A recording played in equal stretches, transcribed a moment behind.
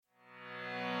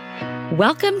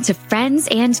Welcome to Friends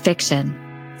and Fiction.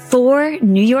 4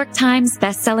 New York Times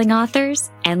bestselling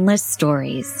authors, endless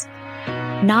stories.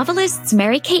 Novelists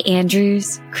Mary Kay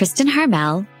Andrews, Kristen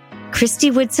Harmel,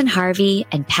 Christy Woodson Harvey,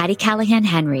 and Patty Callahan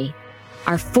Henry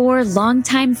are 4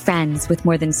 longtime friends with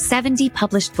more than 70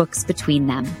 published books between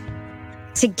them.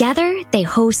 Together, they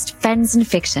host Friends and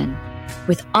Fiction,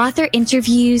 with author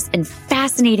interviews and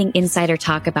fascinating insider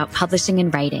talk about publishing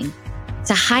and writing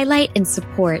to highlight and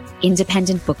support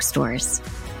independent bookstores.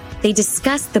 They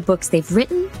discuss the books they've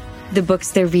written, the books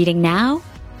they're reading now,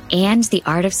 and the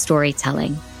art of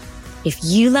storytelling. If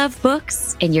you love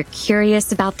books and you're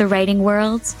curious about the writing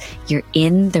world, you're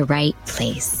in the right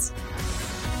place.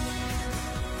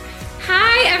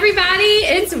 Hi, everybody.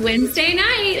 It's Wednesday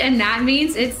night, and that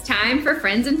means it's time for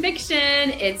Friends and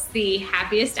Fiction. It's the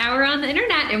happiest hour on the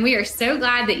internet, and we are so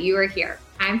glad that you are here.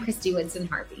 I'm Christy Woodson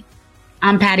Harvey.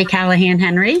 I'm Patty Callahan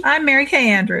Henry. I'm Mary Kay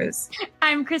Andrews.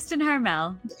 I'm Kristen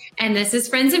Harmel. And this is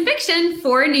Friends and Fiction,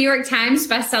 4 New York Times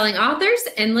bestselling authors,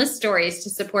 endless stories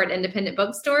to support independent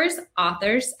bookstores,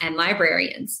 authors, and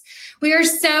librarians. We are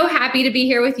so happy to be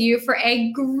here with you for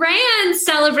a grand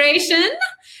celebration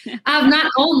of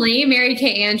not only Mary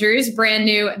Kay Andrews' brand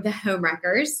new The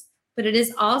Homewreckers, but it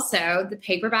is also the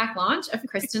paperback launch of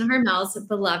Kristen Harmel's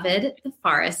beloved The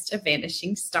Forest of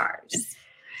Vanishing Stars.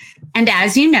 And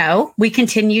as you know, we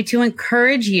continue to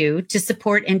encourage you to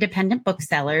support independent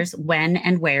booksellers when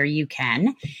and where you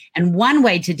can. And one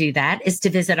way to do that is to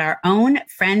visit our own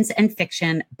Friends and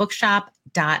Fiction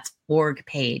bookshop.org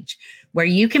page, where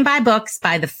you can buy books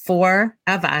by the 4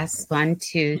 of us, 1,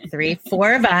 2, 3,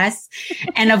 4 of us,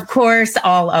 and of course,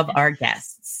 all of our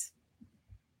guests.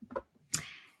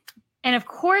 And of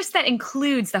course, that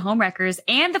includes The Homewreckers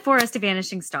and The Forest of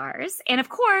Vanishing Stars. And of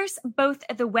course, both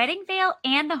The Wedding Veil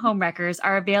and The Homewreckers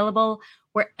are available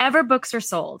wherever books are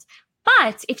sold.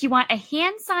 But if you want a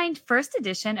hand-signed first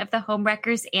edition of The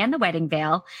Homewreckers and The Wedding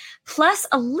Veil, plus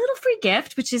a little free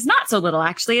gift, which is not so little,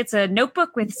 actually. It's a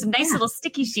notebook with some nice little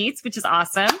sticky sheets, which is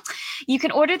awesome. You can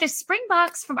order the spring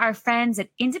box from our friends at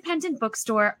independent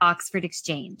bookstore Oxford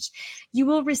Exchange. You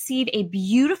will receive a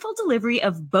beautiful delivery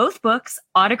of both books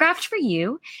autographed for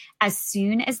you as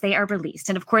soon as they are released.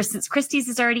 And of course, since Christie's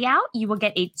is already out, you will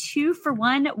get a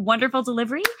 2-for-1 wonderful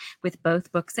delivery with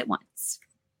both books at once.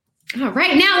 All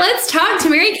right, now let's talk to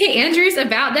Mary Kay Andrews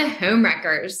about The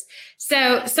Homewreckers.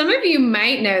 So some of you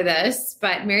might know this,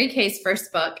 but Mary Kay's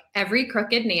first book, Every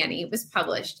Crooked Nanny, was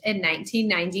published in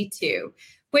 1992,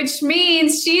 which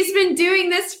means she's been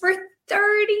doing this for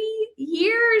 30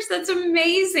 years. That's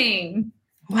amazing.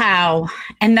 Wow.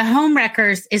 And The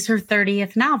Homewreckers is her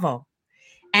 30th novel.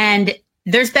 And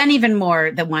there's been even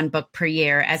more than one book per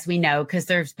year, as we know, because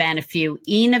there's been a few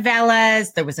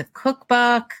e-novellas. There was a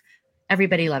cookbook.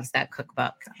 Everybody loves that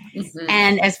cookbook. Mm-hmm.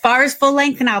 And as far as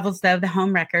full-length novels, though, The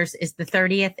Homewreckers is the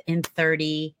 30th in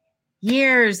 30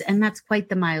 years. And that's quite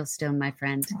the milestone, my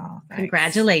friend. Oh,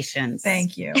 congratulations.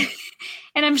 Thank you.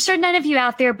 And I'm sure none of you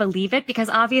out there believe it, because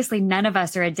obviously none of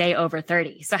us are a day over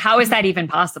 30. So how is that even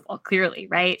possible? Clearly,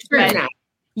 right? But,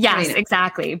 yes,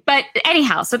 exactly. But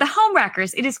anyhow, so The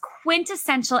Homewreckers, it is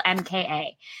quintessential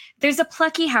MKA. There's a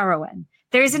plucky heroine.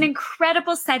 There's an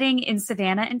incredible setting in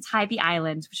Savannah and Tybee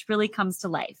Island, which really comes to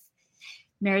life.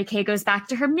 Mary Kay goes back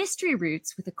to her mystery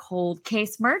roots with a cold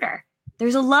case murder.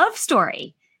 There's a love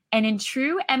story. And in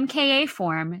true MKA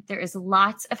form, there is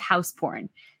lots of house porn.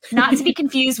 Not to be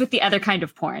confused with the other kind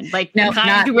of porn. Like no, the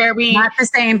kind where we... Not the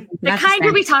same. The kind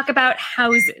where we talk about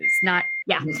houses, not...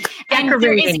 Yeah. And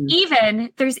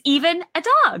there's even a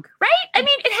dog, right? I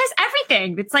mean, it has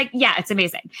everything. It's like, yeah, it's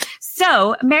amazing.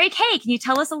 So, Mary Kay, can you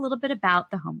tell us a little bit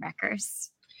about The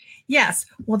Homewreckers? Yes.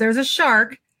 Well, there's a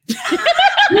shark.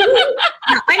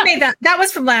 I made that. That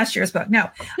was from last year's book. No.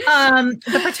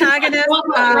 The protagonist...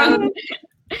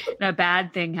 a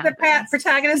bad thing happened. The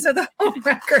protagonist of The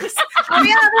Homewreckers. Oh,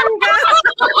 yeah, there you go.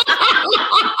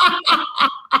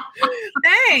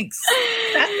 Thanks.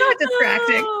 That's not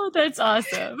distracting. Oh, that's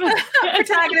awesome.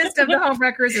 Protagonist of The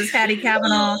Homewreckers is Hattie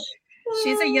Cavanaugh.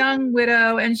 She's a young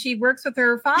widow, and she works with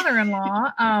her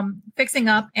father-in-law, fixing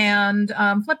up and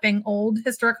flipping old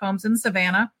historic homes in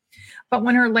Savannah. But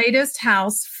when her latest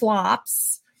house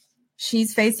flops,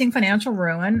 she's facing financial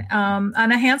ruin,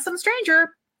 and a handsome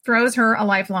stranger throws her a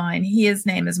lifeline. His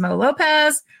name is Mo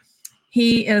Lopez.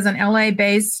 He is an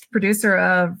LA-based producer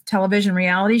of television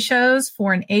reality shows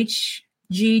for an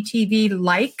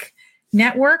HGTV-like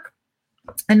network.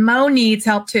 And Mo needs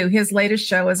help too. His latest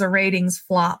show is a ratings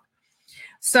flop.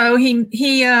 So he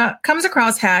comes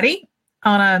across Hattie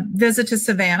on a visit to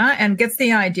Savannah and gets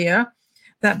the idea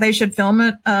that they should film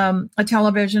a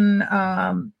television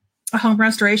a home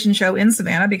restoration show in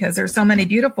Savannah because there's so many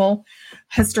beautiful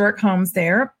historic homes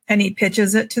there. And he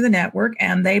pitches it to the network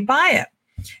and they buy it.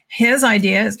 His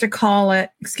idea is to call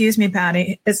it, excuse me,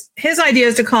 Patty, his idea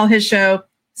is to call his show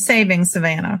Saving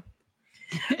Savannah.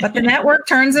 But the network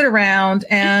turns it around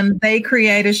and they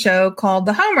create a show called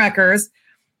The Homewreckers,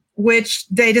 which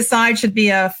they decide should be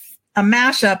a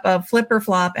mashup of Flip or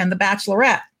Flop and The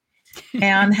Bachelorette.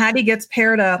 And Hattie gets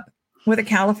paired up with a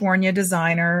California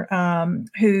designer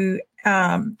who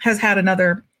has had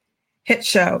another hit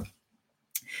show.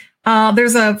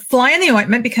 There's a fly in the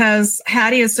ointment because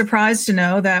Hattie is surprised to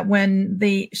know that when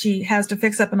she has to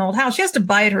fix up an old house, she has to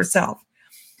buy it herself,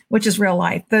 which is real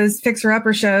life. Those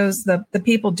fixer-upper shows, the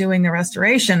people doing the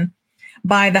restoration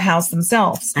buy the house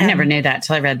themselves. I never knew that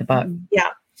till I read the book. Yeah.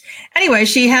 Anyway,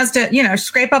 she has to,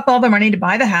 scrape up all the money to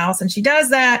buy the house, and she does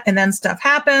that, and then stuff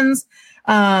happens.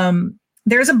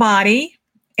 There's a body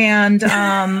and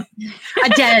a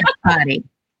dead body,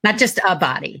 not just a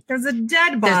body. There's a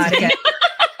dead body.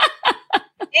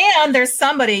 And there's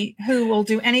somebody who will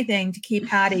do anything to keep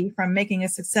Hattie from making a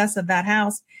success of that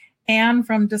house and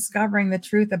from discovering the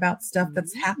truth about stuff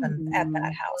that's happened at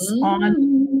that house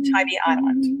on Tybee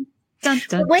Island. Dun,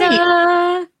 dun, Wait.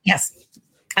 dun. Yes.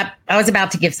 I was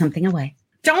about to give something away.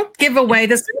 Don't give away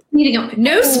this.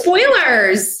 No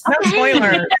spoilers. No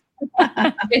spoilers.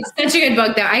 It's such a good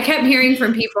book, though. I kept hearing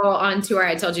from people on tour,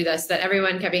 I told you this, that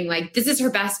everyone kept being like, this is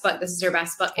her best book. This is her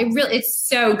best book. It's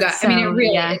so good.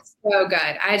 It's so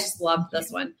good. I just love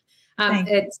this one.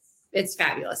 It's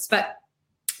fabulous. But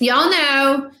y'all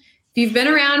know, if you've been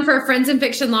around for a Friends in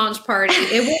Fiction launch party,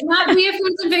 it will not be a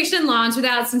Friends in Fiction launch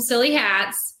without some silly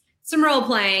hats, some role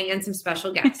playing, and some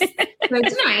special guests. So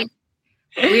tonight,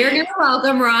 we are going to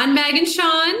welcome Ron, Meg, and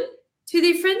Sean to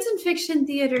the Friends in Fiction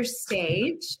Theater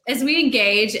stage as we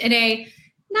engage in a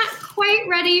not quite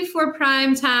ready for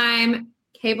prime time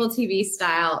cable TV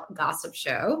style gossip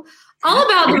show, all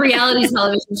about the reality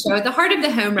television show at the heart of the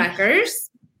Homewreckers.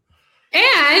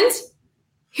 And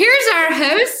here's our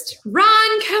host,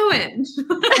 Ron Cohen.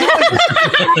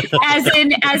 As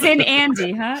in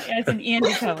Andy, huh? As in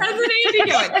Andy Cohen. As in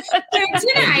Andy Cohen. So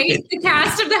tonight, the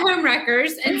cast of the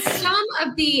Homewreckers and some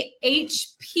of the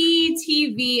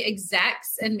HPTV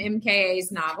execs in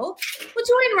MKA's novel will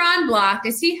join Ron Block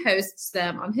as he hosts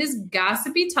them on his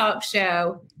gossipy talk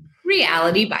show,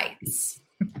 Reality Bites.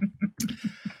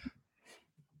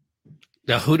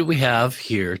 Now, who do we have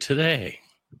here today?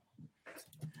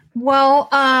 Well,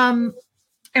 am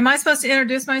I supposed to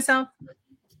introduce myself?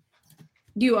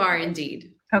 You are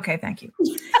indeed. Okay, thank you.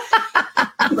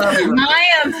 I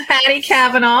am Patty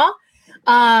Cavanaugh.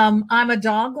 I'm a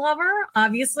dog lover,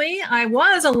 obviously. I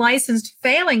was a licensed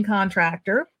failing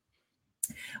contractor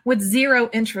with zero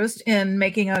interest in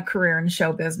making a career in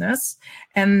show business.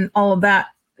 And all of that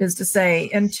is to say,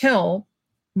 until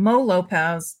Mo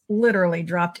Lopez literally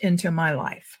dropped into my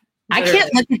life. I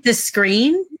can't look at the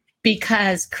screen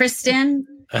because Kristen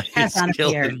has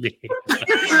unappeared.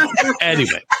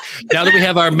 Anyway, now that we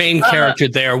have our main character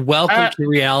there, welcome to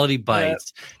Reality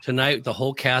Bites. Tonight, the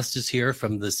whole cast is here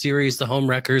from the series The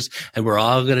Homewreckers, and we're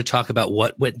all going to talk about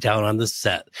what went down on the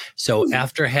set. So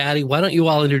after Hattie, why don't you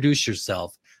all introduce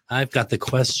yourself? I've got the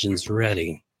questions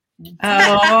ready.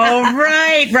 All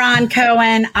right, Ron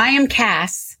Cohen. I am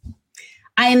Cass.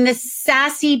 I am the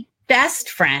sassy best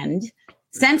friend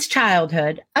since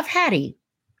childhood of Hattie,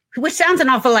 which sounds an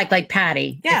awful lot like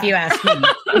Patty, if you ask me.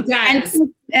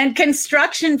 and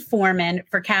construction foreman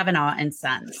for Cavanaugh and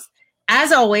Sons.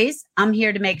 As always, I'm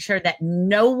here to make sure that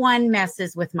no one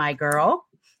messes with my girl.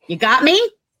 You got me?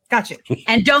 Got you.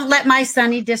 And don't let my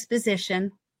sunny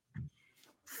disposition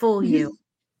fool you.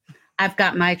 I've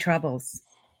got my troubles.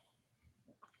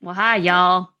 Well, hi,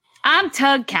 y'all. I'm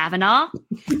Tug Cavanaugh.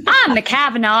 I'm the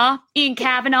Cavanaugh in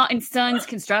Cavanaugh and Sons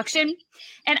Construction.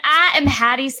 And I am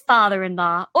Hattie's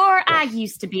father-in-law, or I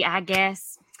used to be, I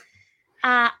guess.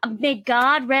 May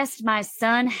God rest my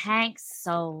son Hank's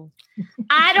soul.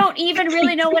 I don't even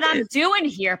really know what I'm doing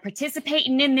here,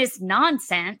 participating in this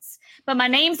nonsense. But my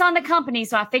name's on the company,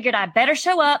 so I figured I better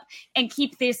show up and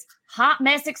keep this hot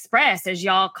mess express, as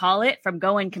y'all call it, from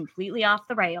going completely off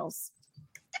the rails.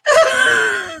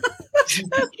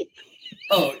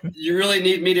 Oh, you really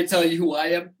need me to tell you who I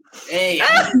am? Hey,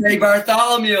 I'm Ray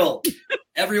Bartholomew.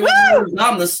 Everyone knows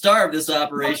I'm the star of this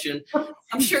operation.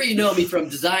 I'm sure you know me from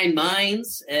Design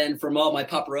Minds and from all my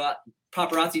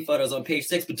paparazzi photos on page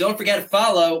 6. But don't forget to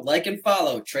follow, like, and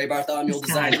follow Trey Bartholomew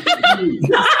Design.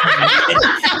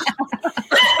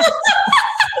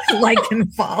 Like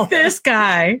and follow. This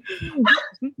guy.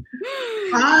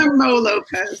 I'm Mo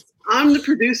Lopez. I'm the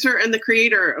producer and the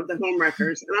creator of The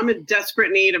Homewreckers, and I'm in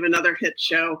desperate need of another hit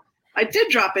show. I did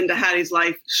drop into Hattie's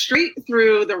life straight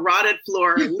through the rotted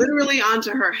floor, literally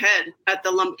onto her head at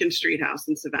the Lumpkin Street house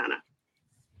in Savannah.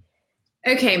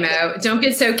 Okay, Mo, don't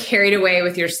get so carried away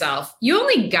with yourself. You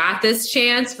only got this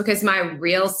chance because my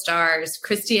real stars,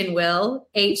 Christy and Will,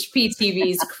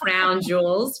 HPTV's crown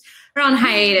jewels, are on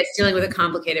hiatus dealing with a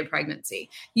complicated pregnancy.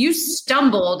 You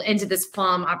stumbled into this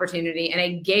plum opportunity and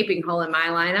a gaping hole in my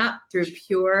lineup through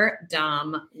pure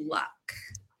dumb luck.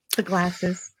 The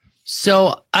glasses.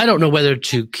 So I don't know whether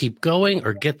to keep going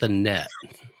or get the net.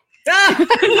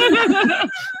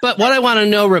 But what I want to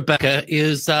know, Rebecca,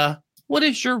 is what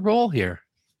is your role here?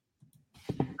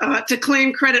 To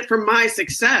claim credit for my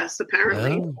success,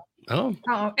 apparently. Oh,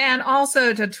 and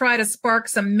also to try to spark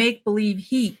some make-believe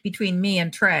heat between me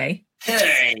and Trey.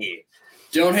 Hey,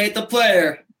 don't hate the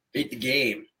player, hate the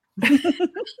game.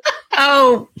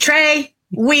 Oh, Trey,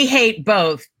 we hate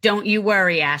both. Don't you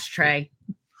worry, Ashtray.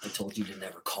 I told you to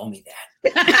never call me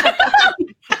that.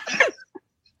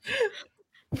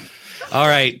 all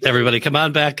right, everybody, come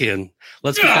on back in.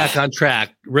 Let's get back on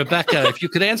track. Rebecca, if you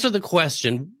could answer the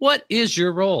question, what is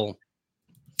your role?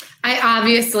 I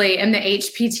obviously am the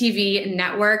HPTV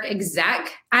network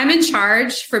exec. I'm in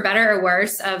charge, for better or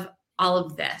worse, of all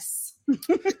of this.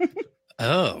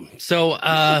 Oh, so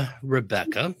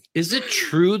Rebecca, is it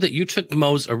true that you took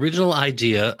Mo's original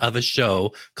idea of a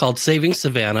show called Saving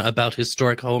Savannah about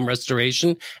historic home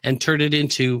restoration and turned it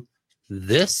into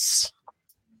this?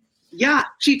 Yeah,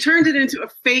 she turned it into a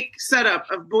fake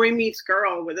setup of Boy Meets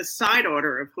Girl with a side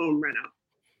order of home reno.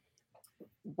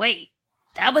 Wait,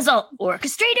 that was all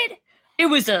orchestrated? It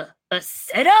was a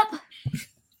setup?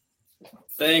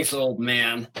 Thanks, old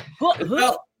man.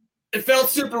 It felt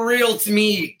super real to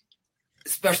me,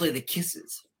 especially the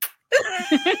kisses.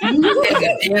 And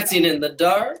the dancing in the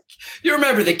dark. You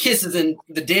remember the kisses and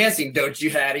the dancing, don't you,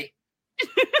 Hattie?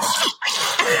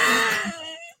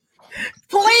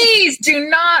 Please do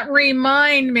not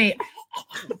remind me.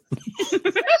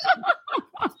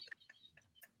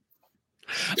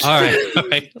 All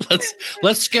right.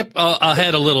 Let's skip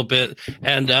ahead a little bit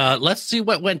and let's see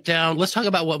what went down. Let's talk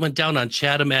about what went down on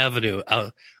Chatham Avenue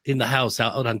in the house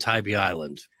out on Tybee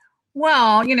Island.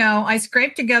 Well, I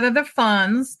scraped together the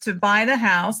funds to buy the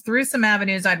house through some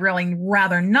avenues I'd really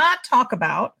rather not talk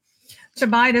about to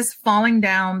buy this falling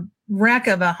down wreck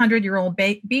of a 100-year-old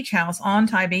beach house on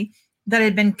Tybee that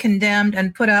had been condemned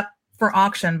and put up for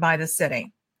auction by the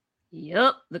city.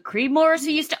 Yep, the Creedmoors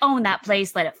who used to own that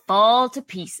place let it fall to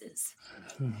pieces.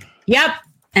 Yep.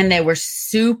 And they were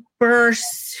super,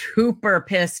 super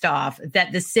pissed off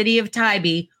that the city of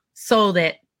Tybee sold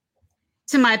it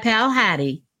to my pal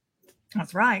Hattie.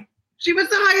 That's right. She was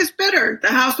the highest bidder. The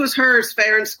house was hers,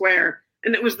 fair and square,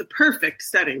 and it was the perfect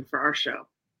setting for our show.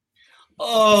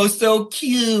 Oh, so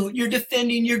cute. You're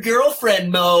defending your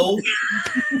girlfriend, Mo.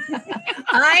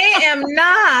 I am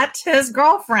not his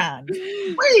girlfriend.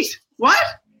 Wait, what?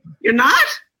 You're not?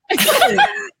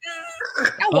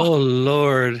 Oh,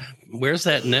 Lord. Where's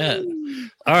that net?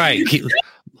 All right.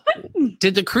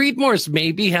 Did the Creedmoors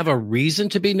maybe have a reason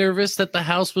to be nervous that the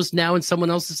house was now in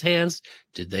someone else's hands?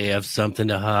 Did they have something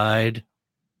to hide?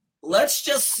 Let's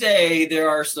just say there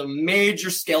are some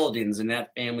major skeletons in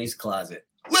that family's closet.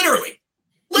 Literally.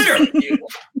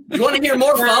 You want to hear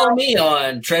more? Follow me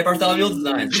on Trey Bartholomew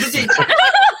Designs.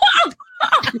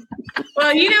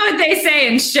 Well, you know what they say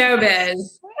in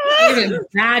showbiz. Even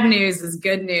bad news is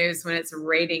good news when it's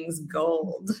ratings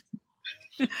gold.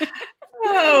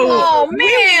 Oh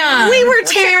man. We were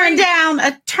tearing down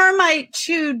a termite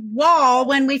chewed wall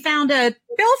when we found a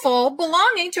billfold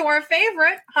belonging to our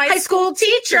favorite high school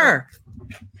teacher.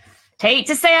 Hate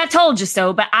to say I told you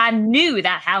so, but I knew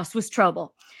that house was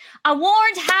trouble. I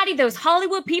warned Hattie those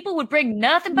Hollywood people would bring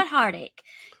nothing but heartache.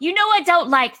 You know I don't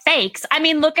like fakes. I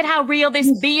mean, look at how real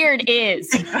this beard is.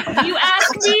 If you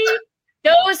ask me,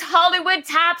 those Hollywood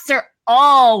taps are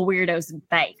all weirdos and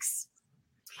fakes.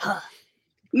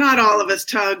 Not all of us,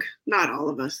 Tug. Not all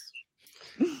of us.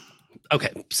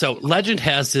 Okay, so legend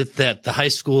has it that the high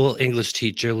school English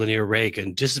teacher, Lanier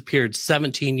Reagan, disappeared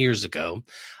 17 years ago.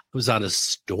 It was on a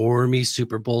stormy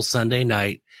Super Bowl Sunday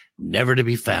night, never to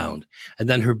be found. And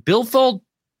then her billfold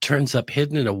turns up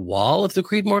hidden in a wall of the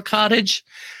Creedmoor cottage.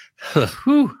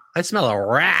 Whew, I smell a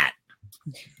rat.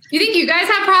 You think you guys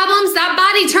have problems? That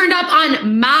body turned up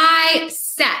on my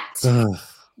set.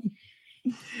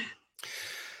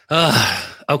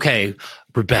 Okay,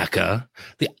 Rebecca,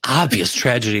 the obvious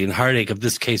tragedy and heartache of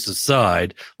this case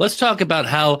aside, let's talk about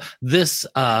how this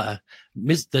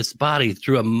body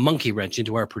threw a monkey wrench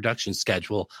into our production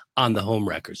schedule on the Home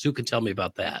Wreckers. Who can tell me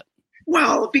about that?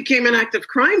 Well, it became an active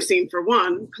crime scene for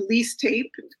one. Police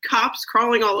tape, cops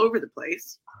crawling all over the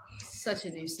place. Such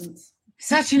a nuisance.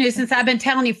 Such a nuisance. I've been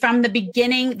telling you from the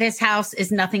beginning, this house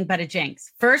is nothing but a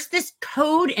jinx. First, this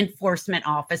code enforcement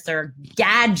officer,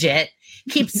 Gadget,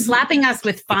 keeps slapping us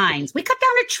with fines. We cut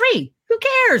down a tree. Who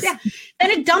cares? Yeah.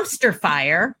 Then a dumpster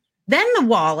fire, then the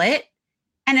wallet,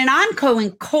 and an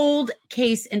ongoing cold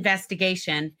case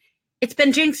investigation. It's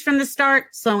been jinx from the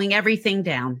start, slowing everything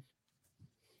down.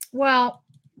 Well,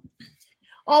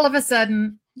 all of a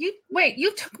sudden,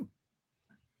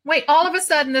 all of a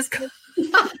sudden, this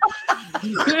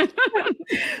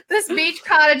this beach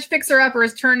cottage fixer-upper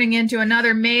is turning into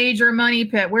another major money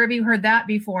pit. Where have you heard that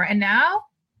before? And now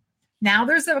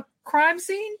there's a crime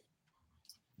scene?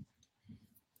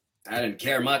 I didn't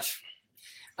care much.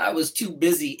 I was too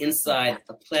busy inside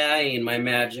applying my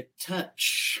magic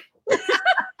touch.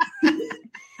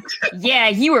 Yeah,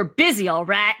 you were busy, all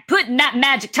right, putting that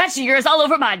magic touch of yours all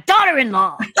over my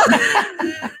daughter-in-law.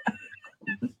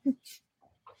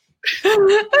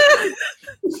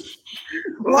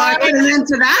 Well, I put an end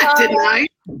to that, didn't I?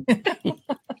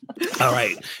 All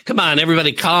right. Come on,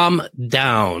 everybody, calm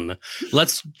down.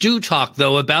 Let's talk,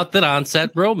 though, about that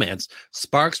onset romance.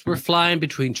 Sparks were flying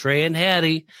between Trey and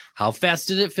Hattie. How fast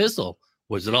did it fizzle?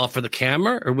 Was it all for the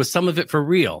camera, or was some of it for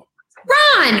real?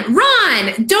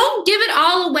 Ron, don't give it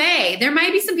all away. There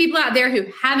might be some people out there who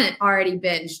haven't already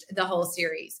binged the whole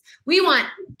series. We want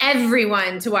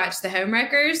everyone to watch The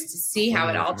Homewreckers to see how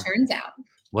it all turns out.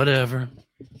 Whatever.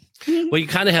 Well, you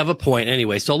kind of have a point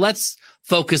anyway. So let's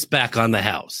focus back on the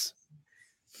house.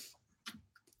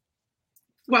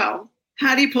 Well,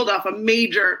 Hattie pulled off a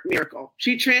major miracle.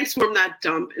 She transformed that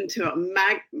dump into a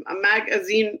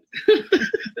magazine.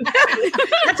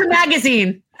 That's a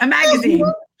magazine. A magazine.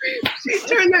 She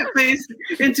turned that place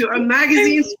into a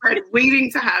magazine spread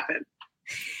waiting to happen.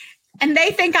 And they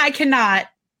think I cannot.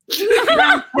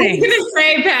 I was going to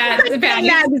say, Pat.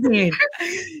 Magazine.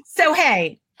 So,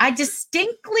 hey, I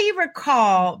distinctly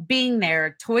recall being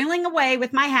there, toiling away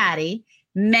with my Hattie,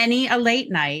 many a late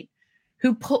night.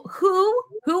 Who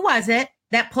was it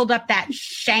that pulled up that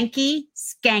shanky,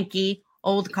 skanky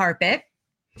old carpet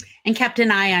and kept an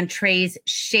eye on Trey's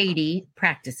shady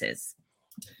practices?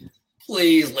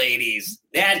 Please, ladies,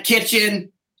 that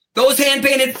kitchen, those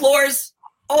hand-painted floors,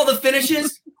 all the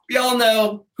finishes, we all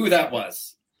know who that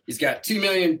was. He's got 2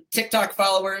 million TikTok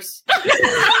followers. He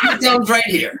comes right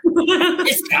here.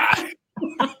 This guy.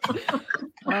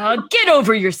 Get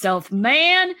over yourself,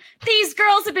 man. These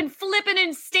girls have been flipping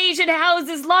in station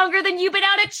houses longer than you've been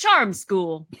out at charm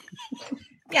school.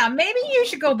 Yeah, maybe you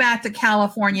should go back to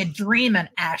California dreaming,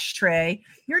 Ashtray.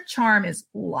 Your charm is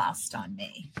lost on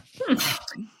me.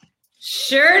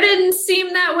 Sure didn't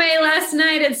seem that way last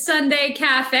night at Sunday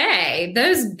Cafe.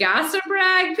 Those gossip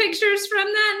rag pictures from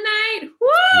that night.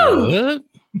 Woo!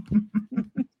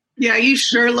 Yeah, you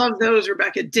sure loved those,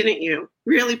 Rebecca, didn't you?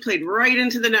 Really played right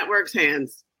into the network's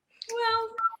hands. Well,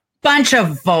 bunch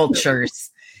of vultures.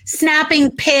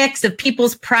 Snapping pics of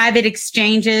people's private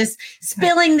exchanges,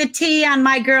 spilling the tea on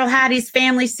my girl Hattie's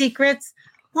family secrets.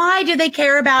 Why do they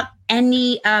care about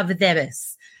any of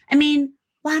this? I mean,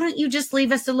 why don't you just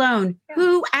leave us alone? Yeah.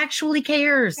 Who actually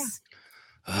cares?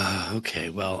 Yeah. Okay,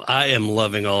 well, I am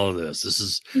loving all of this. This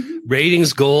is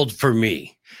ratings gold for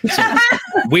me. So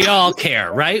we all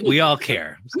care, right? We all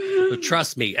care. So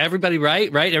trust me. Everybody,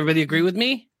 right? Everybody agree with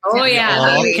me? Oh, yeah. We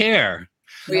all care.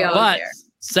 We all but care.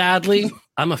 Sadly,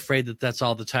 I'm afraid that that's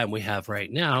all the time we have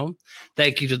right now.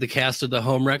 Thank you to the cast of The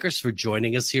Homewreckers for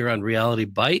joining us here on Reality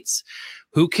Bites.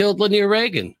 Who killed Lanier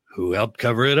Reagan? Who helped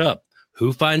cover it up?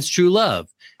 Who finds true love?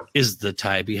 Is the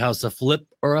Tybee house a flip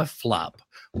or a flop?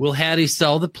 Will Hattie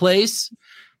sell the place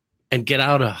and get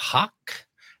out a hawk?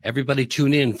 Everybody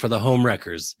tune in for The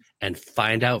Homewreckers and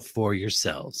find out for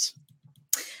yourselves.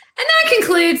 And that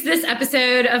concludes this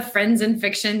episode of Friends in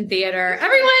Fiction Theater.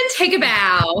 Everyone take a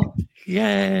bow.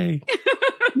 Yay.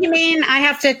 You mean I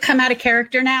have to come out of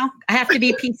character now? I have to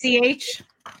be PCH? You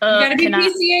gotta be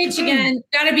PCH again.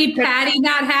 Gotta be Patty,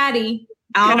 not Hattie.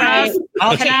 All right.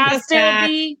 Can I still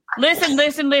be? Listen.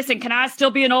 Can I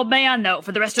still be an old man though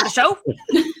for the rest of the show?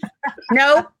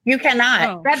 No, you cannot.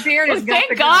 Oh. That beard is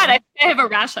thank God I have a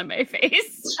rash on my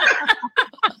face.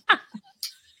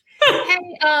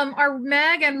 Hey, are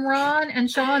Meg and Ron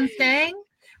and Sean staying?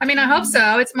 I mean, I hope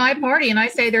so. It's my party, and I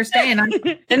say they're staying.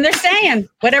 Then they're staying.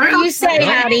 Whatever you say,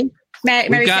 Hattie.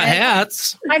 We've got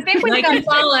hats. I think we've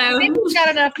got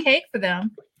enough cake for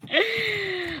them.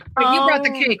 But you brought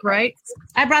the cake, right?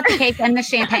 I brought the cake and the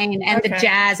champagne and the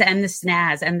jazz and the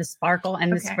snazz and the sparkle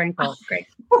and the sprinkle. Oh, great.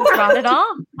 You brought it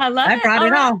all. I brought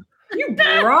it all. You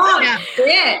brought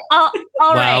it. All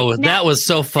wow, right. that was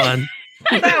so fun.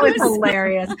 That was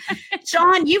hilarious.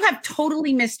 John, you have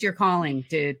totally missed your calling,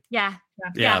 dude. Yeah.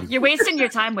 Yeah, you're wasting your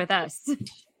time with us.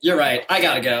 You're right. I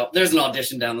gotta go. There's an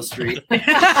audition down the street. Oh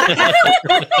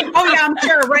yeah, I'm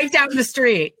sure. Right down the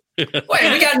street. Wait,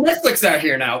 we got Netflix out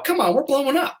here now. Come on, we're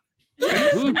blowing up.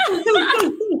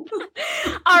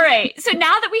 All right. So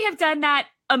now that we have done that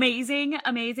amazing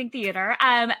theater,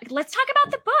 let's talk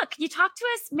about the book. You talked to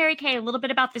us, Mary Kay, a little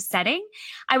bit about the setting.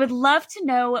 I would love to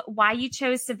know why you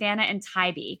chose Savannah and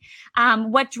Tybee,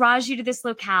 what draws you to this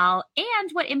locale,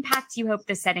 and what impact you hope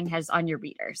the setting has on your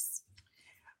readers.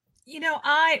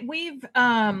 We've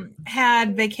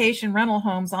had vacation rental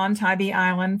homes on Tybee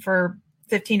Island for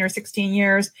 15 or 16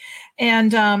 years.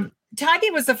 And Tybee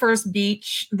was the first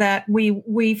beach that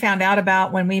we found out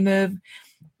about when we moved.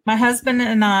 My husband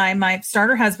and I, my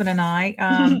starter husband and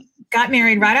I, got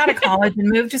married right out of college and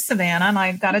moved to Savannah. And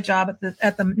I got a job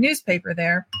at the newspaper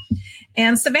there.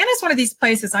 And Savannah is one of these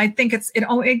places. I think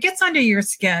it gets under your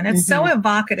skin. It's so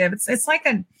evocative. It's like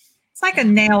a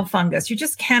nail fungus. You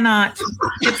just cannot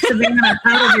get Savannah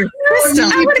out of your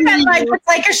system. I would have been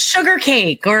like a sugar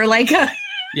cake or like a.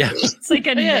 Yeah. It's like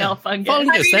a nail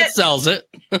fungus. That sells it.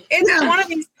 It's one of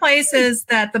these places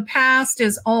that the past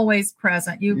is always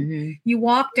present. You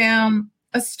walk down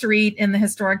a street in the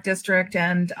historic district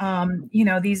and,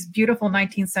 these beautiful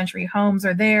 19th century homes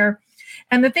are there.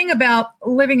 And the thing about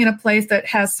living in a place that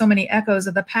has so many echoes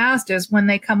of the past is when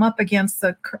they come up against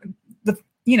the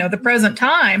present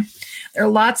time, there are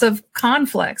lots of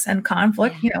conflicts, and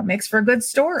conflict, makes for a good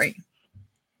story.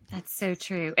 That's so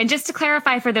true. And just to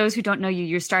clarify for those who don't know you,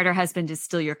 your starter husband is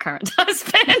still your current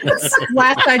husband.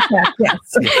 Last I checked, yes.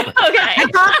 Okay. I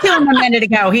talked to him a minute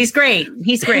ago. He's great.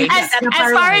 As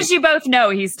far as you both know,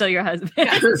 he's still your husband.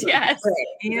 Yes.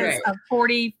 He is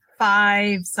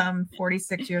 45, some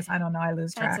 46 years. I don't know. I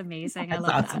lose track. That's amazing. I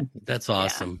love that. That's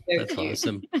awesome. Yeah. That's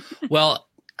awesome. Well,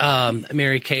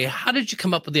 Mary Kay, how did you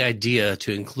come up with the idea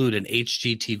to include an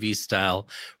HGTV style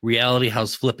reality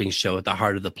house flipping show at the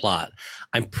heart of the plot?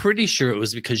 I'm pretty sure it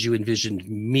was because you envisioned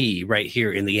me right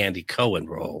here in the Andy Cohen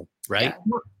role, right?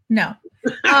 No.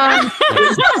 I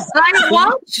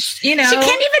watched, she can't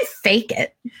even fake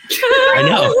it. I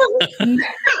know.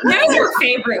 That's your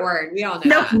favorite word. We all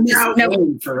know.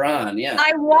 No. For Ron, yeah.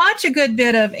 I watch a good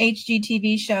bit of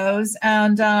HGTV shows,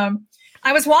 and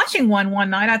I was watching one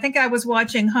night. I think I was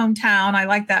watching Hometown. I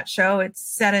like that show. It's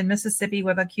set in Mississippi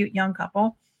with a cute young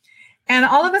couple. And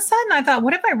all of a sudden I thought,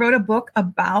 what if I wrote a book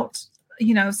about,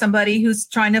 somebody who's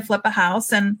trying to flip a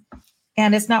house and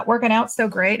it's not working out so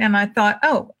great. And I thought,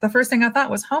 the first thing I thought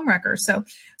was Homewreckers. So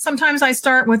sometimes I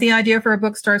start with the idea for a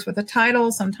book starts with a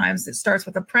title. Sometimes it starts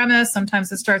with a premise.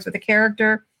 Sometimes it starts with a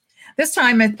character. This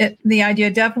time the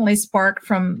idea definitely sparked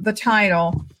from the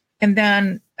title. And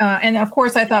then, and of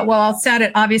course, I thought, well, I'll set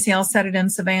it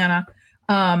in Savannah.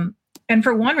 And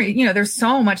for one reason, there's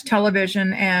so much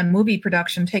television and movie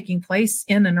production taking place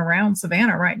in and around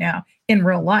Savannah right now in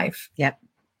real life. Yep.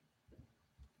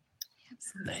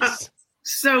 Nice.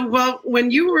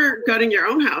 When you were gutting your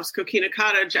own house, Coquina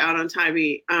Cottage out on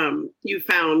Tybee, you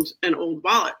found an old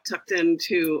wallet tucked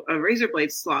into a razor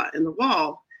blade slot in the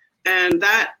wall. And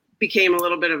that became a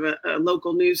little bit of a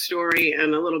local news story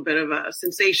and a little bit of a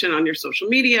sensation on your social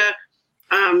media.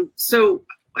 So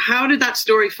how did that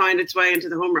story find its way into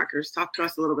the Homewreckers? Talk to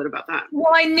us a little bit about that.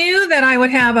 Well, I knew that I would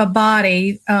have a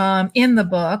body in the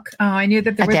book. I knew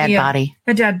that there would be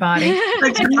a dead body.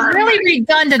 It's really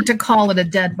redundant to call it a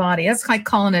dead body. That's like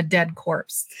calling a dead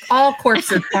corpse. All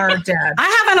corpses are dead.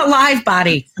 I have an alive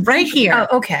body right here.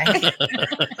 Oh, okay.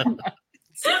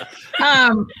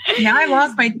 I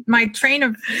lost my train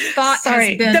of thought. Sorry,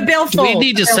 has been the billfold. We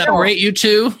need to separate you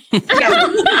two.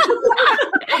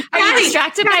 Are you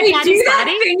distracted by do Patty's that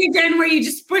body? thing again where you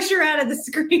just push her out of the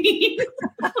screen.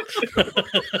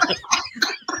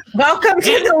 Welcome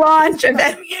to the launch of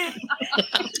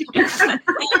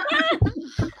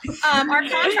our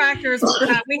contractors,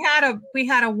 we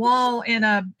had a wall in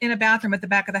a bathroom at the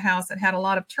back of the house that had a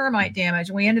lot of termite damage,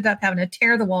 and we ended up having to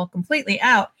tear the wall completely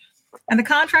out. And the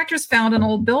contractors found an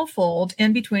old billfold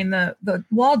in between the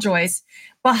wall joists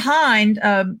behind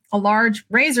a large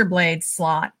razor blade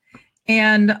slot.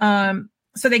 And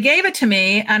so they gave it to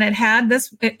me, and it had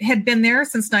been there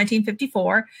since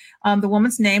 1954. The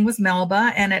woman's name was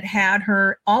Melba, and it had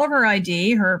all of her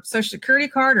ID, her social security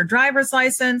card, her driver's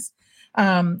license,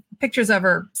 pictures of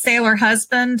her sailor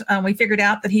husband. We figured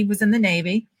out that he was in the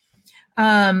Navy.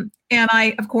 And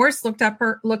I, of course, looked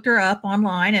her up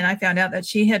online, and I found out that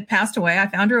she had passed away. I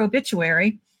found her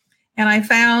obituary, and I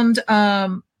found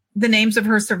the names of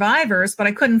her survivors, but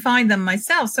I couldn't find them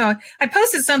myself. So I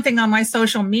posted something on my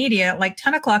social media at like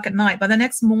 10 o'clock at night. By the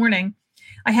next morning,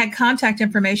 I had contact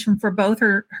information for both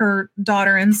her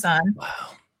daughter and son. Wow.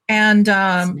 And,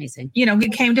 amazing. We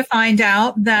came to find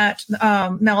out that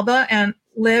Melba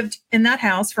lived in that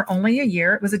house for only a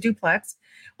year. It was a duplex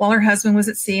while her husband was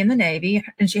at sea in the Navy,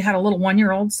 and she had a little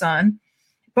 1-year-old son.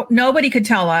 But nobody could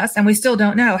tell us, and we still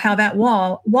don't know how that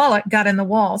wallet got in the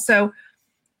wall. So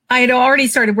I had already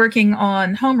started working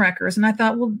on homewreckers, and I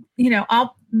thought, well,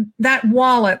 that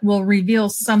wallet will reveal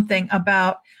something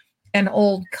about an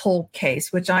old cold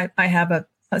case, which I have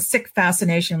a sick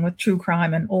fascination with true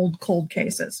crime and old cold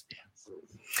cases.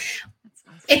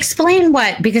 Explain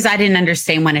because I didn't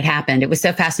understand when it happened. It was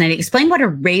so fascinating. Explain what a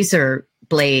razor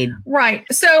blade. Right.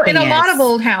 So in a lot of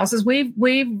old houses, we've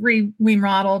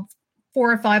remodeled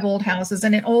 4 or 5 old houses,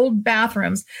 and in old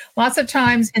bathrooms, lots of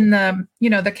times in the,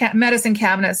 the medicine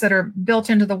cabinets that are built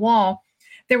into the wall,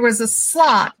 there was a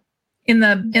slot in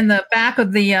the back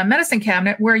of the medicine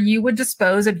cabinet where you would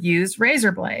dispose of used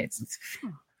razor blades.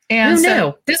 And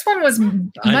so this one was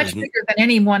much bigger than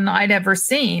any one I'd ever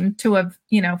seen to have,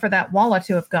 for that wallet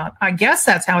to have got. I guess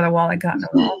that's how the wallet got in the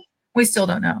wall. We still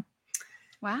don't know.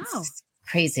 Wow.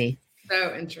 Crazy.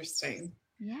 So interesting.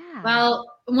 Yeah.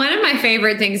 Well, one of my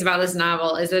favorite things about this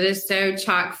novel is it is so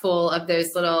chock full of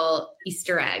those little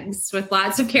Easter eggs with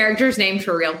lots of characters named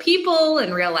for real people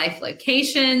and real life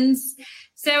locations.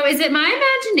 So is it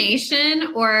my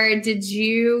imagination, or did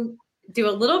you do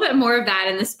a little bit more of that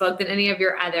in this book than any of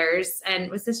your others? And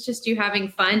was this just you having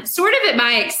fun? Sort of at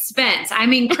my expense. I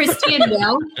mean, Christy and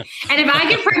Will. And if I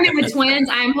get pregnant with twins,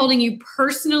 I'm holding you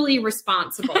personally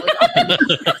responsible.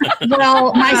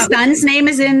 Well, my son's name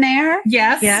is in there.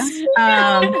 Yes.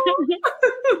 Yeah.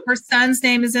 Her son's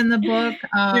name is in the book.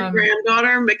 Your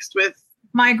granddaughter mixed with.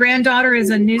 My granddaughter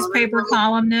is a newspaper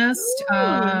columnist.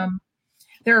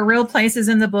 There are real places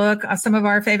in the book. Some of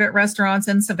our favorite restaurants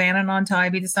in Savannah and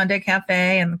Ontibie, the Sunday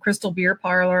Cafe and the Crystal Beer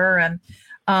Parlor. And is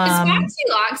Foxy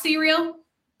Loxy real?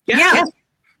 Yeah.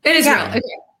 It is real. Okay.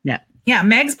 Yeah,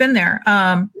 Meg's been there.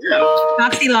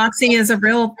 Foxy Loxy is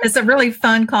a really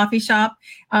fun coffee shop.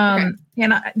 And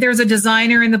there's a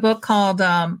designer in the book called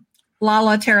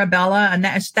Lala Tarabella, and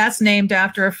that's named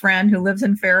after a friend who lives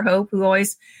in Fairhope, who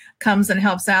always comes and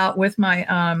helps out with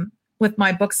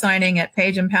my book signing at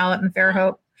Page and Palette in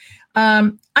Fairhope.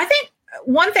 I think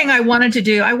one thing I wanted to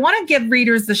do, I want to give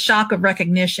readers the shock of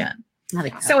recognition.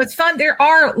 So it's fun. There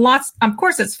are lots, of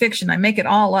course it's fiction. I make it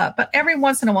all up, but every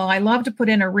once in a while I love to put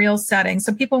in a real setting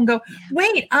so people can go,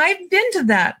 wait, I've been to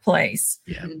that place.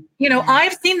 Yeah.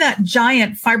 I've seen that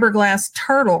giant fiberglass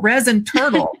resin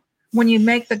turtle when you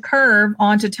make the curve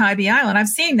onto Tybee Island. I've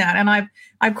seen that, and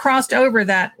I've crossed over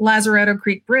that Lazaretto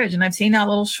Creek Bridge, and I've seen that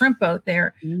little shrimp boat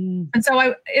there. And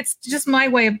so it's just my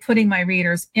way of putting my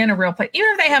readers in a real place. Even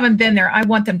if they haven't been there, I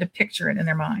want them to picture it in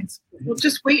their minds. Well,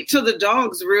 just wait till the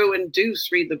dogs Rue and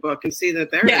Deuce read the book and see that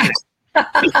they're in it.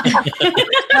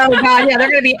 Oh God, yeah,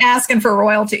 they're going to be asking for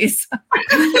royalties.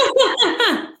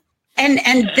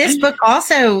 And this book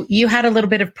also, you had a little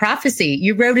bit of prophecy.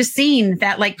 You wrote a scene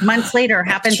that months later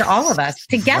happened to all of us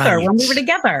together when we were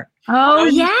together. Oh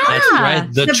yeah, that's right.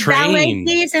 The train. Ballet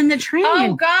keys in the train.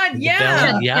 Oh God,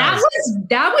 yeah.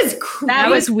 That was crazy. That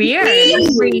was weird.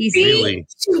 Really?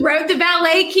 She wrote the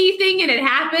ballet key thing, and it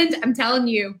happened. I'm telling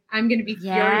you, I'm going to be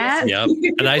furious. Yep.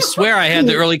 And I swear I had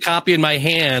the early copy in my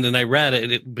hand, and I read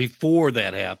it before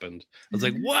that happened. I was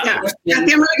like, wow. Yeah.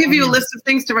 Kathy, I'm going to give you a list of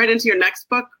things to write into your next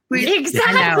book, please.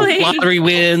 Exactly. Lottery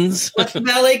wins. What's the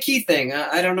ballet key thing?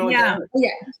 I don't know what that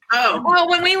is. Oh. Well,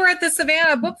 when we were at the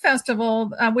Savannah Book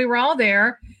Festival, we were all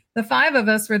there. The 5 of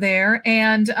us were there.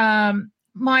 And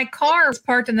my car was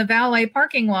parked in the valet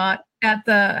parking lot at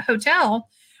the hotel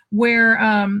where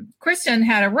Kristen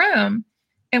had a room.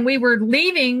 And we were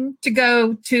leaving to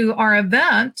go to our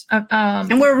event.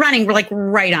 And we're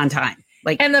right on time.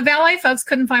 And the valet folks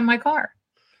couldn't find my car.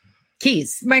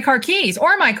 My car keys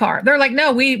or my car. They're like,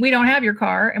 no, we don't have your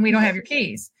car and we don't have your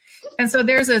keys. And so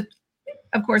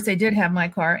of course they did have my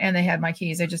car and they had my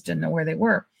keys. They just didn't know where they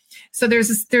were. So there's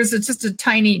just a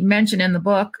tiny mention in the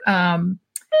book.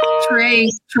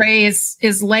 Trey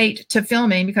is late to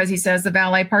filming because he says the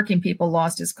valet parking people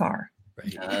lost his car.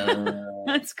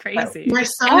 That's crazy. My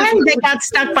son And they got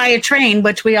stuck by a train,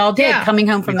 which we all did coming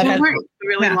home from the festival. a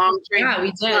really long train. Yeah,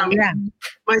 we did.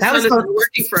 My That son was is both-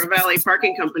 working for a valet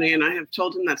parking company, and I have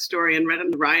told him that story and read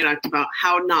in the riot act about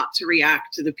how not to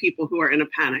react to the people who are in a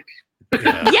panic.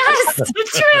 Yes,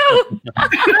 true.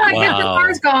 If the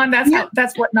car's gone,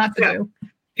 that's what not to do.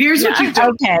 Here's what you do.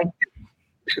 Okay.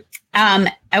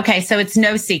 Okay. So it's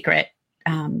no secret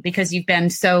because you've been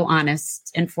so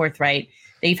honest and forthright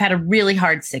that you've had a really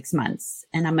hard 6 months.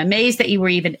 And I'm amazed that you were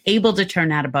even able to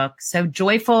turn out a book so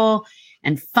joyful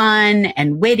and fun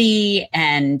and witty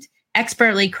and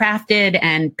expertly crafted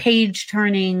and page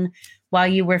turning. while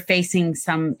you were facing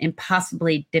some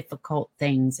impossibly difficult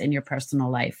things in your personal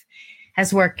life.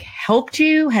 Has work helped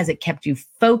you? Has it kept you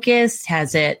focused?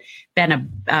 Has it been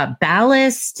a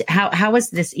ballast? How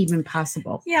is this even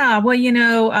possible? Yeah,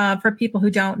 well, for people who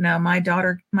don't know, my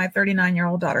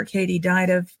 39-year-old daughter, Katie, died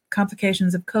of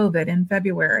complications of COVID in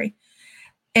February.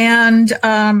 And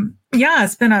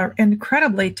it's been an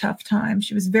incredibly tough time.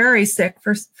 She was very sick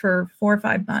for 4 or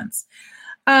 5 months.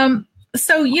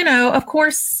 So, of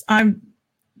course,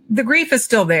 the grief is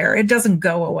still there. It doesn't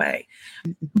go away.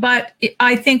 But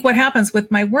I think what happens with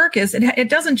my work is it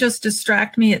doesn't just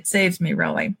distract me, it saves me,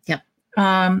 really. Yep.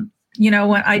 When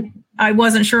I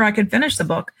wasn't sure I could finish the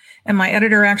book, and my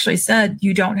editor actually said,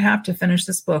 you don't have to finish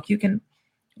this book. You can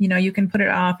put it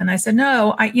off. And I said,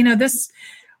 no, this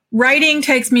writing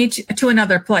takes me to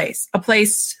another place, a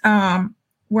place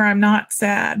where I'm not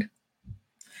sad.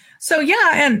 So,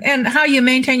 and how you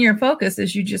maintain your focus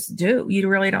is you just do. You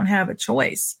really don't have a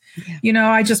choice. Yeah.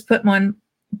 I just put one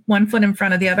foot in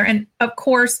front of the other. And of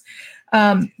course,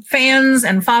 fans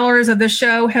and followers of the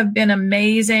show have been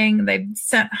amazing. They've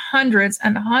sent hundreds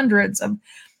and hundreds of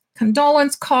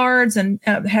condolence cards and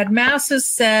had masses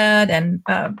said. And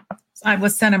I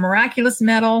was sent a miraculous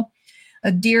medal.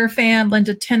 A dear fan,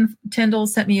 Linda Tyndall,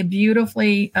 sent me a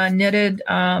beautifully knitted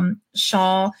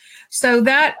shawl. So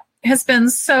that has been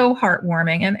so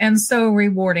heartwarming and so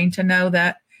rewarding to know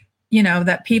that,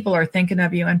 that people are thinking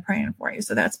of you and praying for you.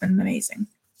 So that's been amazing.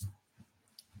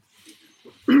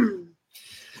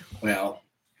 Well,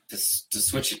 to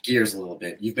switch gears a little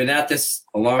bit, you've been at this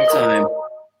a long time,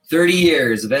 30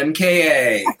 years of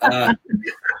MKA.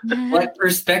 What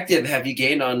perspective have you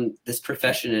gained on this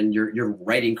profession and your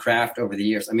writing craft over the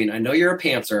years? I mean, I know you're a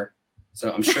pantser,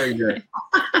 so I'm sure your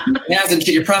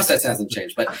process hasn't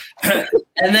changed. But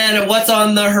and then what's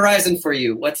on the horizon for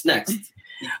you? What's next?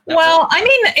 Well, I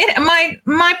mean,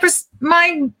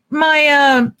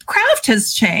 my craft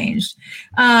has changed.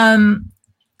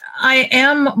 I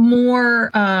am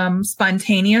more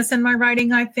spontaneous in my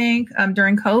writing, I think.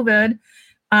 During COVID,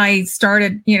 I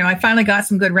started, I finally got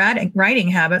some good writing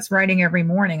habits, writing every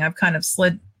morning. I've kind of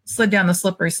slid down the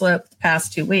slippery slope the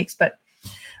past 2 weeks. But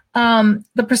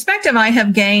the perspective I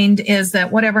have gained is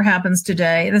that whatever happens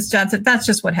today, that's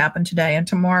just what happened today. And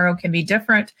tomorrow can be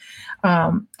different.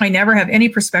 I never have any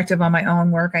perspective on my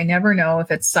own work. I never know if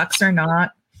it sucks or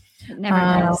not. It never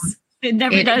does. It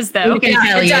never does, though.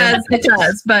 It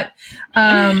does. But,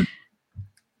 I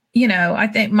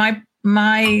think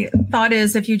my thought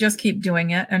is if you just keep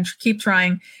doing it and keep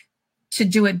trying to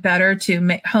do it better,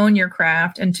 to hone your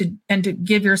craft and to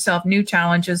give yourself new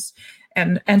challenges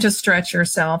and to stretch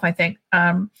yourself. I think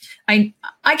I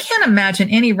can't imagine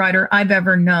any writer I've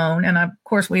ever known, and of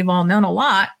course we've all known a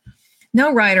lot.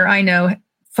 No writer I know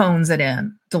phones it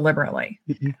in deliberately.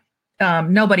 Mm-hmm.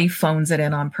 Nobody phones it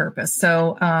in on purpose.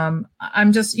 So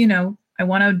I'm just, I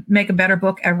want to make a better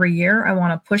book every year. I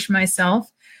want to push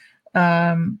myself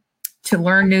to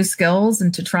learn new skills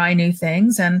and to try new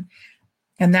things. And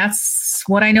that's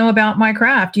what I know about my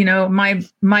craft. My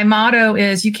motto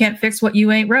is you can't fix what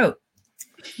you ain't wrote.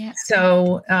 Yeah.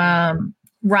 So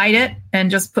write it and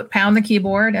just pound the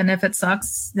keyboard. And if it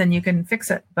sucks, then you can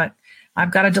fix it. But I've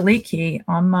got a delete key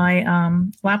on my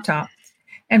laptop.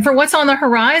 And for what's on the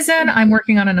horizon, I'm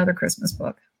working on another Christmas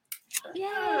book. You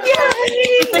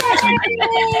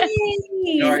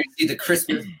already see the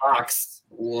Christmas box.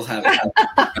 We'll have it.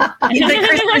 The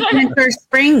Christmas winter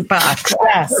spring box.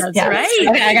 Yes, that's right.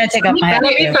 Okay, I gotta take off my.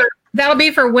 That'll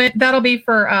be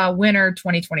for winter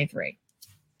 2023.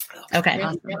 Okay.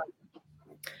 Awesome.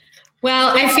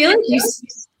 Well, I feel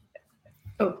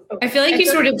like you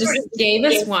sort of just gave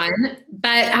us one,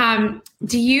 but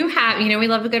do you have? We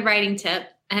love a good writing tip.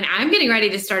 And I'm getting ready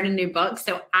to start a new book,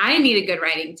 so I need a good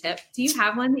writing tip. Do you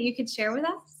have one that you could share with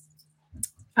us?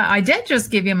 I did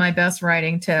just give you my best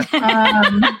writing tip. What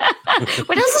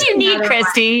else do you need,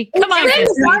 Christy? Come on,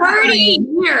 Christy. 30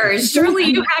 years. Surely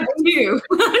you have two.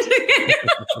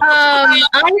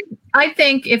 I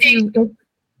think if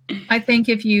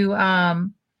you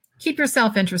keep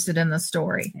yourself interested in the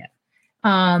story. Yeah.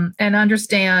 And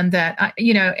understand that,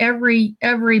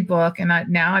 every book,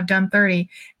 and now I've done 30,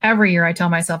 every year I tell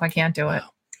myself I can't do it.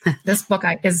 This book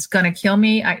is going to kill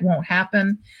me. It won't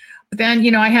happen. But then,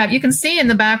 you can see in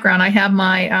the background, I have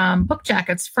my book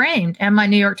jackets framed and my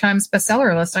New York Times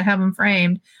bestseller list. I have them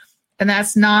framed. And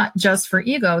that's not just for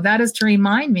ego. That is to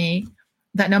remind me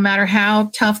that no matter how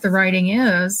tough the writing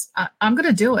is, I'm going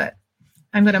to do it.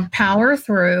 I'm going to power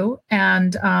through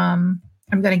and I'm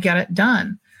going to get it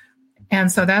done. And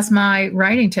so that's my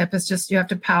writing tip is just you have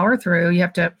to power through. You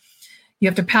have to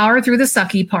power through the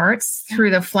sucky parts,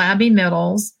 through the flabby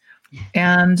middles,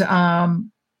 and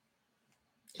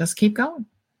just keep going.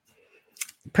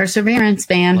 Perseverance,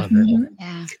 man. Love it. Mhm.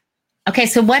 Yeah. Okay,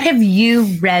 so what have you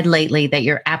read lately that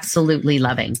you're absolutely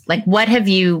loving? Like, what have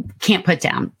you can't put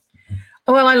down?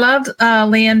 Well, I loved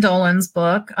Leanne Dolan's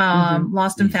book, Mhm.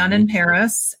 Lost and Found in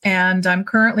Paris. And I'm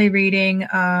currently reading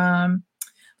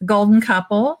Golden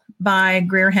Couple by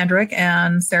Greer Hendrick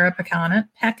and Sarah Pekkanen.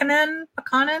 Pickanin,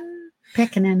 I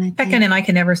think. Pekkanen, I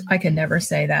can never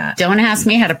say that. Don't ask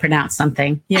me how to pronounce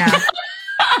something. Yeah.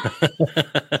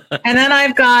 And then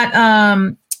I've got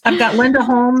Linda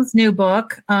Holmes' new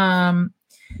book.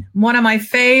 One of my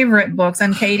favorite books,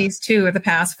 and Katie's too, of the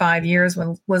past 5 years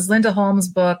was Linda Holmes'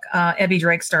 book, Ebby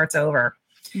Drake Starts Over.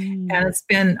 And it's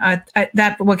been,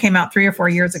 that book came out 3 or 4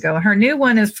 years ago. And her new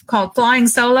one is called Flying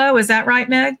Solo. Is that right,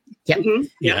 Meg? Mhm.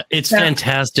 Yeah, it's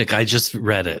fantastic. I just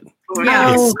read it. Oh,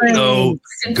 Yeah. It's great. so I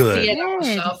can good. see it on the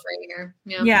Good. shelf right here.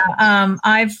 Yeah. Yeah.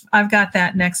 I've got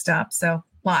that next up. So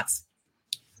lots.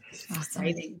 Awesome.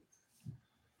 Exciting.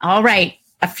 All right.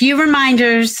 A few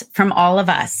reminders from all of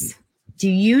us. Do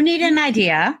you need an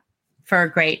idea for a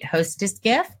great hostess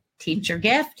gift, teacher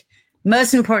gift,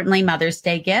 most importantly, Mother's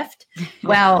Day gift?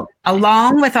 Well,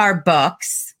 along with our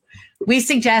books, we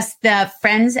suggest the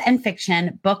Friends and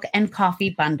Fiction book and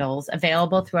coffee bundles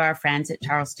available through our friends at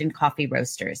Charleston Coffee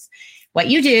Roasters. What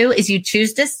you do is you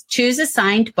choose a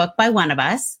signed book by one of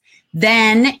us.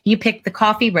 Then you pick the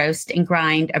coffee roast and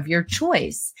grind of your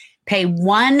choice. Pay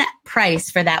one price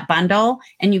for that bundle,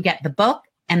 and you get the book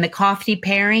and the coffee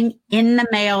pairing in the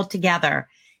mail together.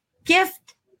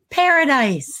 Gift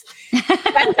paradise.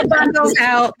 Check the bundles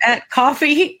out at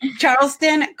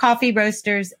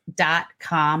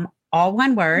charlestoncoffeeroasters.com, all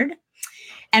one word.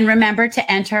 And remember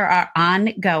to enter our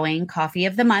ongoing Coffee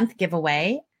of the Month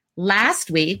giveaway.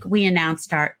 Last week, we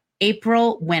announced our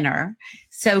April winner.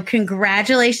 So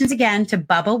congratulations again to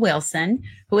Bubba Wilson,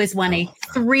 who has won a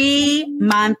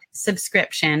 3-month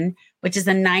subscription, which is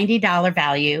a $90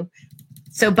 value.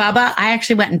 So Bubba, I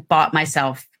actually went and bought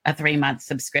myself a 3-month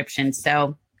subscription.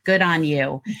 So good on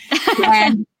you.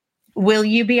 And will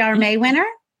you be our May winner?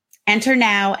 Enter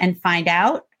now and find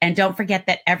out. And don't forget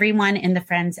that everyone in the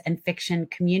Friends and Fiction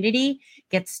community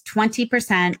gets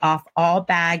 20% off all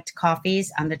bagged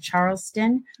coffees on the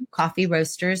Charleston Coffee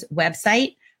Roasters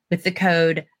website with the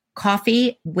code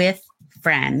Coffee with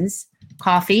Friends,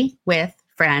 all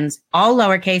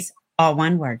lowercase, all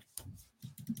one word.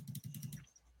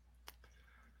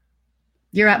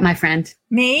 You're up, my friend.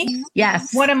 Me?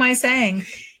 Yes. What am I saying?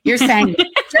 You're saying?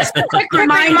 Just a quick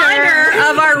Reminder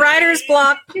of our Writer's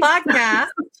Block podcast.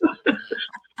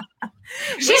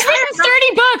 She's written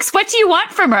 30 books. What do you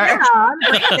want from her?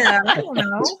 Yeah, I don't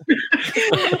know.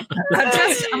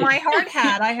 Just my hard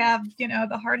hat. I have,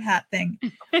 the hard hat thing.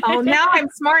 Oh, now I'm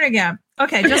smart again.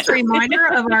 Okay, just a reminder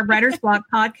of our Writer's Block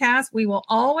podcast. We will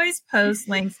always post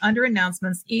links under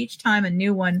announcements each time a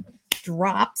new one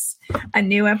drops. A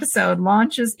new episode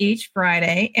launches each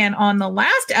Friday. And on the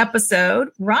last episode,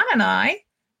 Ron and I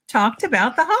talked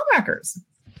about the Homewreckers.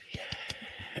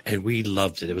 And we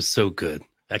loved it. It was so good.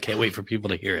 I can't wait for people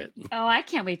to hear it. Oh, I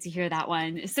can't wait to hear that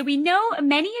one. So we know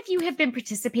many of you have been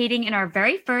participating in our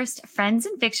very first Friends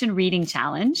and Fiction reading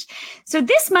challenge. So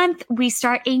this month we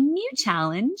start a new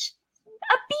challenge,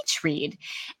 a beach read.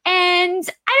 And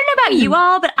I don't know about you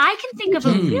all, but I can think of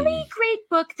a really great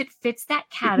book that fits that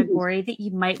category that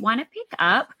you might want to pick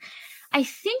up. I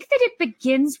think that it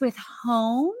begins with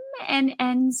home and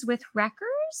ends with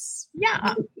wreckers.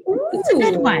 Yeah. It's a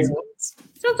good one.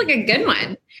 Sounds like a good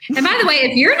one. And by the way,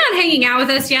 if you're not hanging out with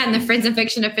us yet in the Friends and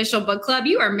Fiction official book club,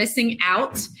 you are missing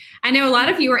out. I know a lot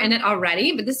of you are in it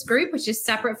already, but this group, which is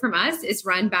separate from us, is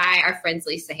run by our friends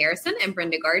Lisa Harrison and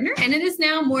Brenda Gardner, and it is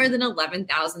now more than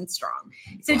 11,000 strong.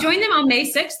 So join them on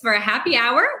May 6th for a happy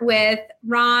hour with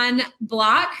Ron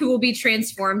Block, who will be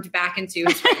transformed back into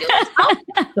his regular self,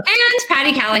 and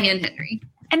Patty Callahan-Henry.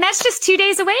 And that's just 2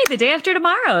 days away, the day after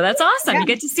tomorrow. That's awesome. You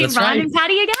get to see That's Ron right. and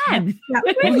Patty again.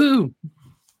 Woohoo.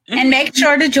 And make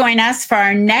sure to join us for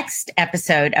our next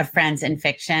episode of Friends and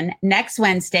Fiction next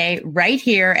Wednesday, right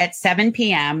here at 7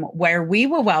 p.m., where we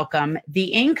will welcome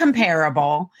the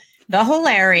incomparable, the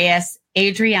hilarious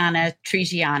Adriana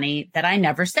Trigiani, that I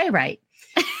never say right.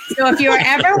 So if you're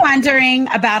ever wondering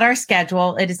about our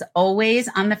schedule, it is always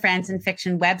on the Friends and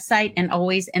Fiction website and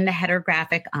always in the header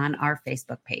graphic on our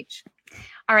Facebook page.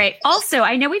 All right. Also,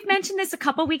 I know we've mentioned this a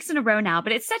couple weeks in a row now,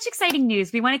 but it's such exciting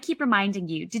news. We want to keep reminding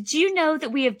you. Did you know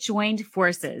that we have joined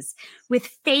forces with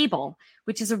Fable,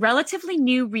 which is a relatively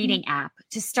new reading app,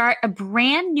 to start a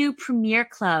brand new premiere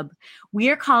club we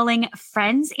are calling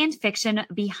Friends and Fiction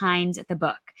Behind the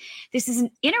Book. This is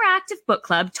an interactive book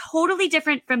club, totally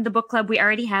different from the book club we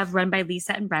already have run by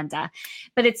Lisa and Brenda,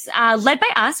 but it's led by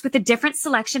us with a different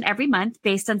selection every month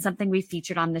based on something we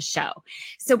featured on the show.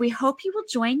 So we hope you will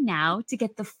join now to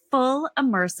get the full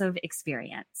immersive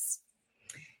experience.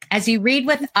 As you read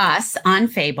with us on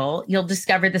Fable, you'll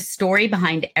discover the story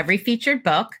behind every featured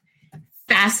book,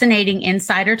 fascinating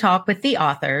insider talk with the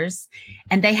authors,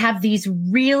 and they have these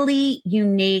really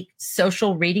unique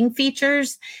social reading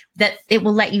features that it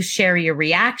will let you share your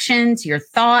reactions, your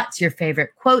thoughts, your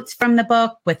favorite quotes from the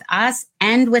book with us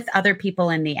and with other people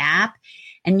in the app.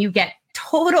 And you get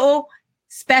total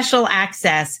special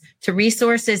access to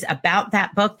resources about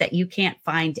that book that you can't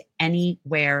find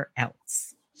anywhere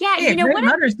else. Yeah, Hey, you know great what?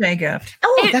 Mother's Day gift.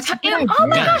 Oh, that's a good oh idea.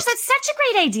 my gosh, that's such a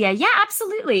great idea. Yeah,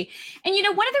 absolutely. And you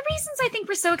know, one of the reasons I think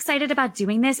we're so excited about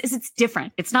doing this is it's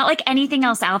different. It's not like anything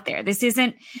else out there. This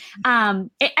isn't,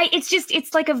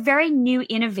 it's like a very new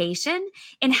innovation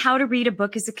in how to read a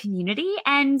book as a community.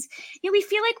 And, you know, we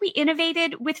feel like we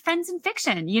innovated with Friends and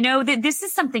Fiction, you know, that this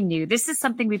is something new. This is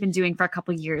something we've been doing for a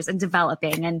couple of years and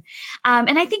developing. And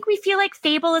I think we feel like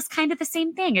Fable is kind of the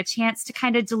same thing, a chance to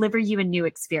kind of deliver you a new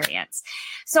experience.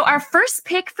 So our first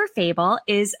pick for Fable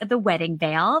is The Wedding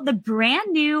Veil, the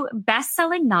brand new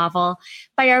best-selling novel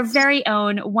by our very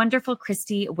own wonderful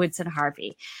Christy Woodson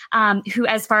Harvey, who,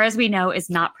 as far as we know, is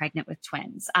not pregnant with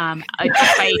twins,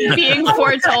 despite being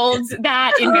foretold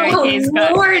that in Mary Kay's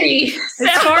book. Lordy.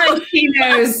 As far as he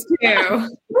knows, too.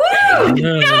 Woo!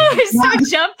 So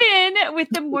jump in with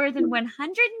the more than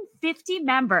 150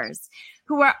 members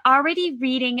who are already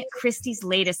reading Christie's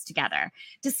latest together,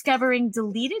 discovering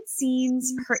deleted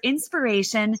scenes, her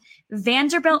inspiration,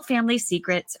 Vanderbilt family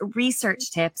secrets, research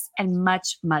tips, and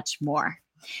much, much more.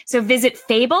 So visit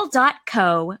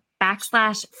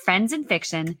fable.co/friends and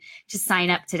fiction to sign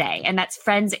up today. And that's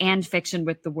friends and fiction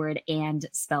with the word and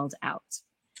spelled out.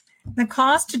 The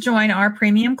cost to join our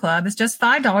premium club is just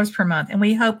 $5 per month, and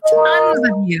we hope tons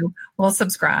of you will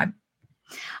subscribe.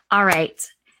 All right.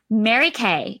 Mary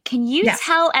Kay, can you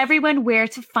tell everyone where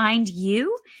to find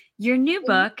you, your new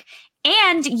book,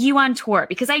 and you on tour?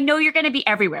 Because I know you're going to be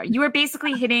everywhere. You are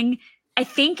basically hitting, I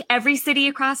think, every city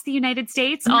across the United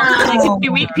States all in like a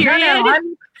 2-week period.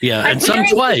 And some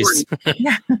twice.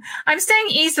 I'm staying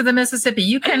east of the Mississippi.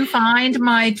 You can find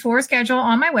my tour schedule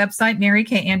on my website,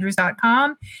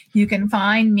 MaryKayAndrews.com. You can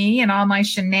find me and all my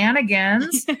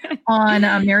shenanigans on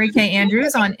Mary Kay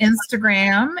Andrews on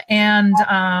Instagram and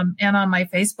on my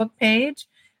Facebook page.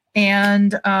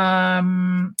 And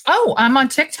I'm on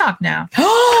TikTok now.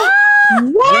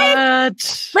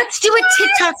 What? Let's do a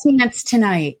TikTok dance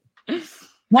tonight.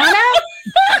 Wanna?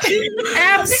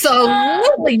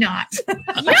 Absolutely not.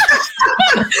 I'm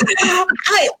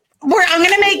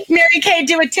going to make Mary Kay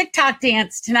do a TikTok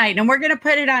dance tonight, and we're going to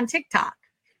put it on TikTok.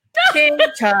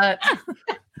 TikTok.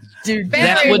 Dude,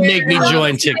 that would make me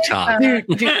join TikTok. Dude,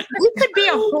 we could be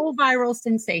a whole viral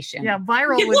sensation. Yeah,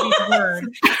 viral would be the word.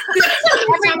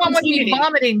 Everyone would be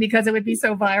vomiting because it would be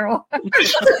so viral.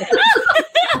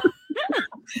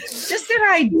 Just an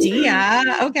idea.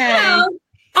 Okay. Well,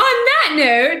 on that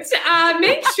note,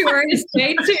 make sure to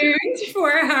stay tuned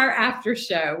for our after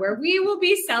show where we will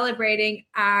be celebrating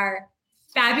our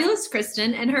fabulous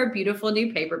Kristen and her beautiful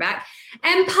new paperback,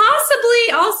 and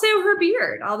possibly also her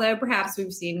beard, although perhaps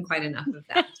we've seen quite enough of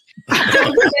that.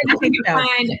 Don't forget to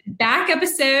find back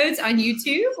episodes on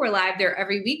YouTube. We're live there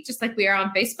every week, just like we are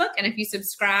on Facebook. And if you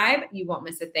subscribe, you won't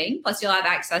miss a thing. Plus, you'll have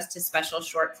access to special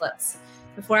short clips.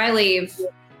 Before I leave,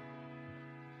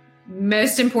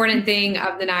 most important thing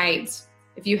of the night,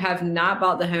 if you have not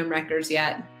bought the Homewreckers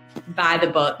yet, buy the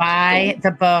book. Buy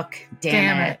the book.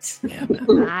 Damn it.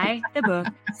 Buy the book.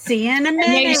 See you in a minute.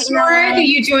 Make sure that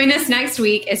you join us next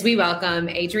week as we welcome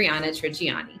Adriana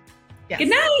Trigiani. Yes. Good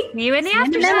night. See you in the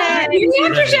after show. See you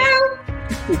in the after show.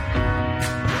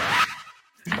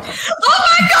 Oh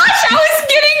my gosh, I was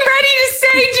getting ready to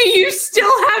say, do you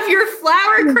still have your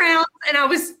flower crowns? And I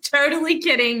was totally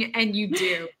kidding, and you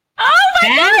do. Oh my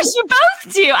gosh, you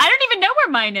both do. I don't even know where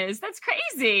mine is. That's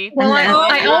crazy. Well,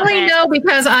 I only know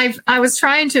because I was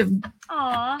trying to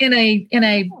in a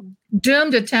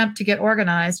doomed attempt to get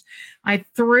organized. I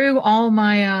threw all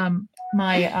my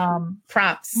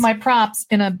props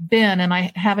in a bin, and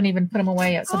I haven't even put them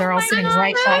away yet. So they're all sitting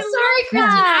right off. I'm sorry,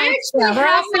 Kristen. I actually they're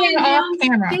all have sitting mine off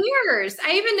camera. downstairs.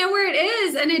 I even know where it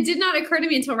is, and it did not occur to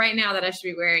me until right now that I should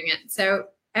be wearing it. So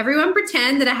Everyone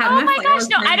pretend that I have Oh my my gosh, flowers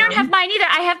no, I don't on. have mine either.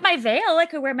 I have my veil. I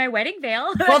could wear my wedding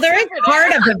veil. Well, there is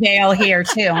part of the veil here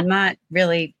too. I'm not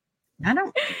really.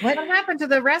 What happened to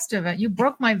the rest of it? You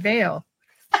broke my veil.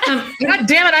 God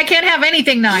damn it! I can't have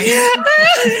anything nice.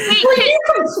 Well, you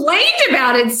complained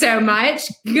about it so much.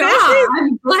 God,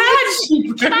 I'm glad she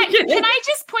broke Can it. I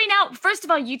just point out, first of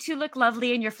all, you two look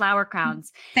lovely in your flower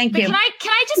crowns. Thank But you. can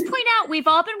I just point out, we've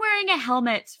all been wearing a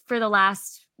helmet for the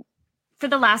last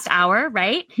hour,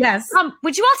 right? Yes.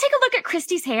 Would you all take a look at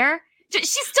Christy's hair? She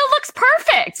still looks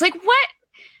perfect. Like what?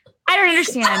 I don't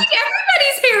understand.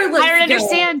 Everybody's hair looks I don't good.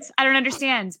 understand. I don't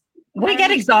understand. We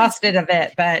get exhausted of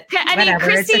it, but I mean, whatever,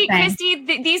 it's a Christy,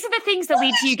 thing. these are the things that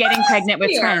lead to you getting pregnant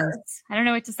with Here. twins. I don't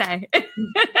know what to say.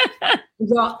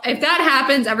 Well, if that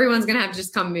happens, everyone's gonna have to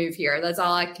just come move here. That's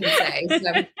all I can say.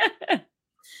 So,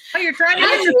 Oh, you're trying to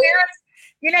get your parents.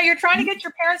 You're trying to get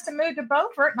your parents to move to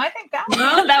Beaufort, and I think that.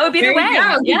 well, That would be the there you way.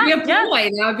 go. Yeah, Give me a yeah. boy.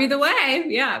 That would be the way.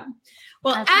 Yeah.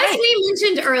 Well, That's as right. we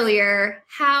mentioned earlier,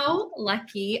 how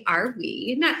lucky are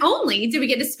we? Not only do we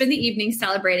get to spend the evening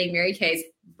celebrating Mary Kay's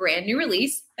brand new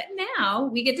release, but now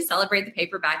we get to celebrate the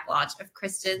paperback launch of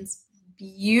Kristen's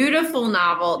beautiful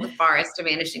novel, The Forest of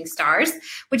Vanishing Stars,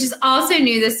 which is also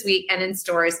new this week and in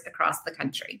stores across the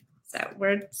country. So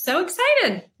we're so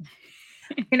excited.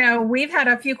 We've had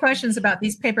a few questions about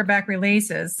these paperback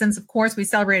releases since, of course, we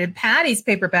celebrated Patty's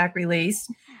paperback release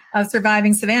of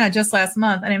Surviving Savannah just last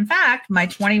month. And in fact, my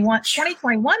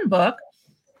 2021 book,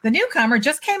 The Newcomer,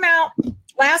 just came out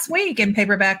last week in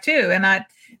paperback too. And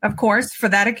of course, for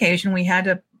that occasion, we had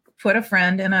to put a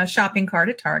friend in a shopping cart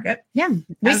at Target. Yeah,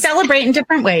 we celebrate in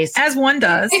different ways. As one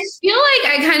does. I feel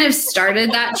like I kind of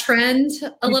started that trend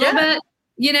a You little did.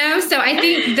 bit, so I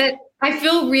think that I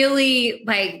feel really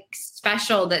like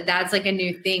special that that's like a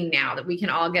new thing now that we can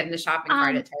all get in the shopping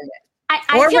cart at Target.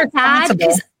 I Or feel bad responsible.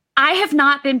 because I have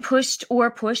not been pushed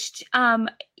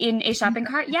in a shopping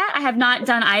cart yet. I have not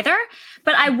done either,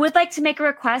 but I would like to make a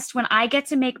request. When I get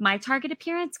to make my Target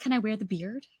appearance, can I wear the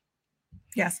beard?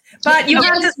 Yes. But you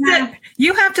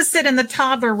have to sit in the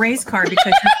toddler race car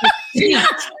because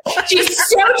She's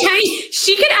so tiny.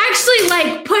 She could actually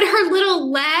like put her little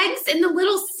legs in the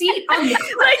little seat on the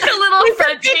Like a little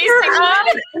front facing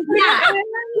one. Yeah.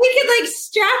 We could like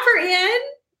strap her in.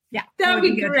 yeah, That would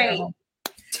be good. great. All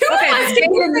Two Okay, of us to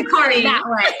get in the car that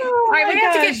way. right, we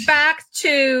have to get back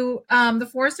to The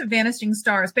Forest of Vanishing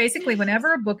Stars. Basically,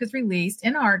 whenever a book is released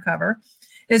in hardcover,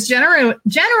 it's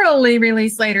generally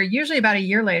released later, usually about a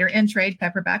year later, in trade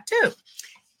paperback too.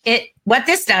 What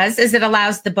this does is it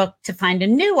allows the book to find a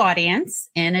new audience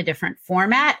in a different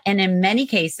format. And in many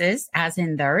cases, as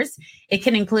in theirs, it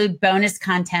can include bonus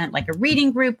content like a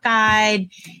reading group guide.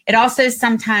 It also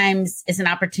sometimes is an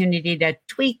opportunity to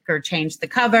tweak or change the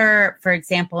cover. For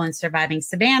example, in Surviving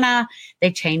Savannah,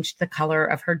 they changed the color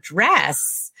of her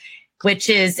dress,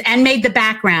 and made the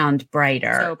background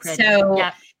brighter. So pretty. So,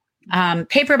 Yep.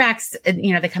 paperbacks,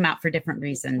 they come out for different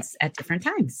reasons at different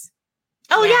times.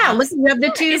 Oh Yeah. yeah, listen, we have the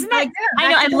two. Isn't that, I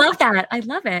know. I love that. I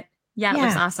love it. Yeah, it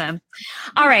looks Yeah. awesome.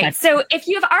 All right. So if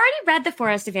you have already read The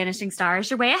Forest of Vanishing Stars,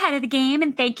 you're way ahead of the game.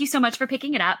 And thank you so much for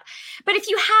picking it up. But if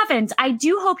you haven't, I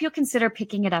do hope you'll consider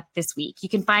picking it up this week. You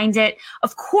can find it,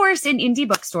 of course, in indie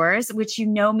bookstores, which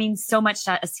means so much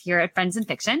to us here at Friends in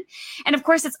Fiction. And of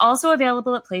course, it's also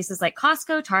available at places like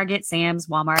Costco, Target, Sam's,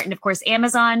 Walmart, and of course,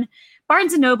 Amazon,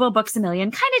 Barnes & Noble, Books A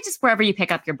Million, kind of just wherever you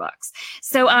pick up your books.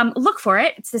 So look for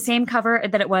it. It's the same cover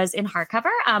that it was in hardcover,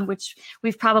 which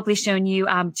we've probably shown you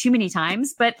too many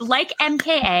times. But like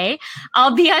MKA,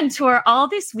 I'll be on tour all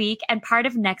this week and part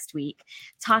of next week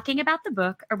talking about the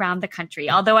book around the country,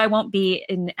 although I won't be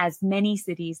in as many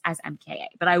cities as MKA,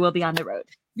 but I will be on the road.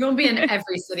 You won't be in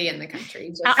every city in the country.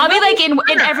 Just- I'll be like in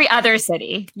every other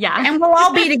city. Yeah. And we'll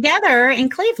all be together in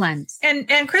Cleveland. And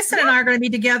Kristen and I are going to be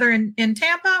together in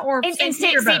Tampa or In St. St.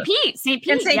 Petersburg. Pete. St.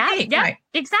 In Pete. St. Yeah. Pete, Yeah. right.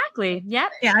 Exactly.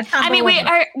 Yep. Yeah, I mean,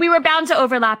 we were bound to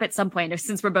overlap at some point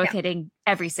since we're both hitting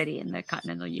every city in the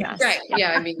continental U.S. Right.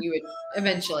 Yeah. I mean, you would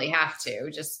eventually have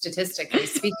to, just statistically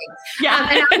speaking. Yeah.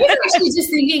 And I was actually just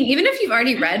thinking, even if you've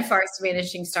already read Forest of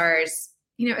Vanishing Stars,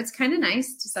 it's kind of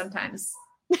nice to sometimes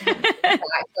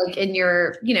like in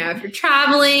your, if you're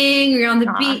traveling or you're on the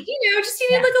beach, just you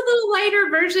need like a little lighter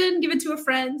version, give it to a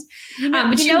friend.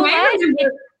 But you know might what?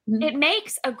 remember- It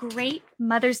makes a great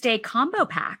Mother's Day combo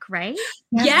pack, right?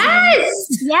 Yes.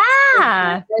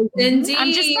 Yeah. Indeed.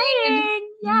 I'm just saying.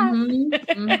 Yeah.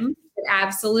 It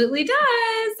absolutely does.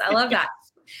 I love that.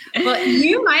 Well,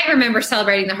 you might remember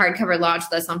celebrating the hardcover launch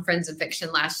with us on Friends in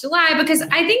Fiction last July, because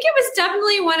I think it was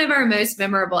definitely one of our most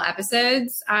memorable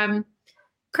episodes.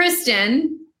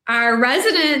 Kristen, our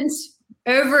resident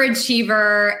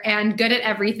overachiever and good at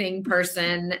everything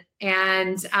person,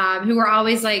 and who were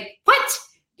always like, "What?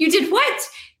 You did what?"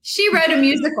 She wrote a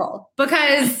musical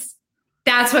because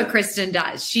that's what Kristen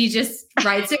does. She just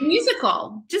writes a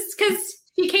musical just because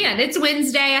she can. It's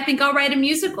Wednesday. I think I'll write a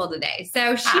musical today.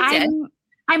 So she did.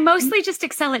 I mostly just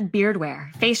excel at beard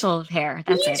wear, facial hair.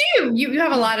 That's it. You do. You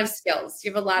have a lot of skills.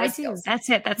 You have a lot of skills. That's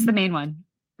it. That's the main one.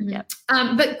 Yep.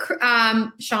 But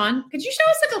Sean, could you show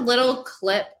us like a little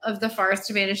clip of the Forest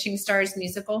of Vanishing Stars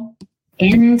musical?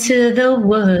 Into the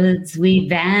woods we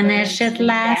vanish at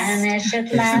last.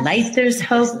 There's light, there's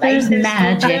hope, there's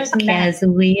magic as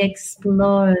we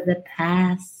explore the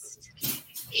past.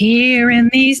 Here in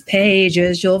these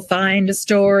pages, you'll find a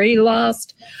story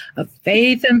lost of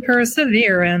faith and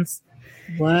perseverance,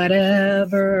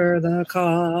 whatever the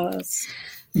cost.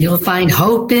 You'll find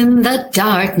hope in the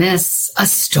darkness, a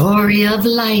story of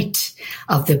light,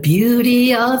 of the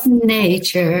beauty of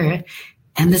nature,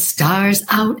 and the stars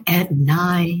out at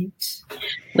night.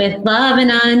 With love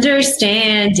and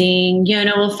understanding,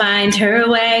 Yona will find her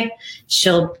way.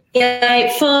 She'll be a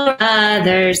light for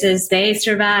others as they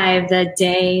survive the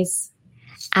days.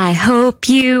 I hope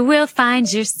you will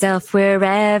find yourself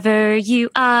wherever you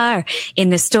are in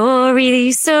the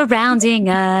story surrounding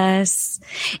us,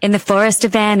 in the Forest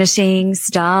of Vanishing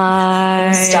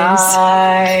Stars.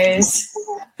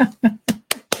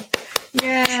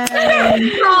 Yeah.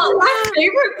 My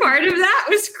favorite part of that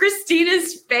was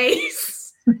Christina's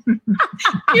face.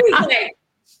 She was like,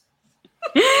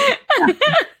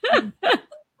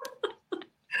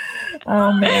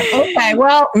 oh man. Okay.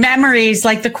 Well, memories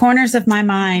like the corners of my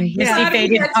mind. Misty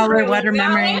faded color, what are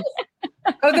memories?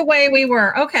 Oh, the way we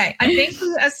were. Okay. I think we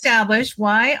established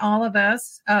why all of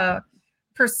us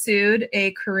pursued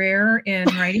a career in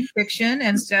writing fiction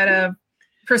instead of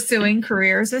pursuing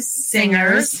careers as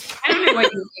singers. I don't know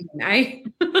what you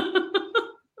mean.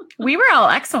 We were all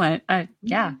excellent.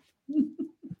 Yeah.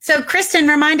 So, Kristen,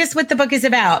 remind us what the book is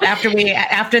about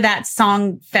after that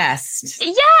song fest.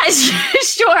 Yeah,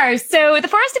 sure. So, The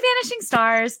Forest of Vanishing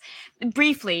Stars,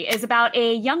 briefly, is about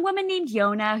a young woman named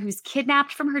Yona who's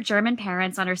kidnapped from her German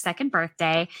parents on her second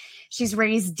birthday. She's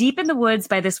raised deep in the woods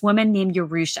by this woman named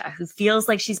Jerusha, who feels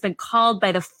like she's been called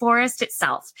by the forest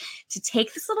itself to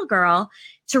take this little girl,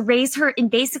 to raise her in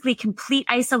basically complete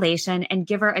isolation and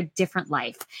give her a different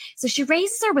life. So she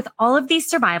raises her with all of these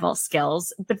survival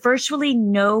skills, but virtually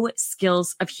no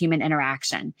skills of human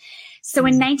interaction. So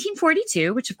in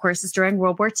 1942, which of course is during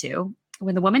World War II,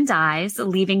 when the woman dies,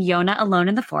 leaving Yona alone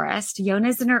in the forest,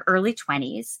 Yona's in her early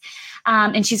 20s,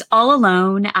 and she's all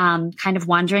alone, kind of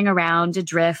wandering around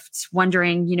adrift,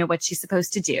 wondering, what she's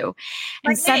supposed to do.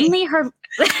 And suddenly her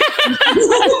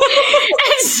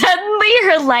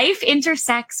life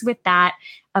intersects with that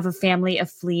of a family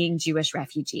of fleeing Jewish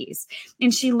refugees.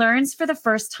 And she learns for the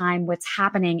first time what's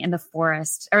happening in the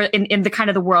forest, or in the kind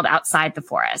of the world outside the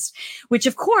forest, which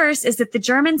of course is that the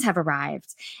Germans have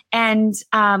arrived. And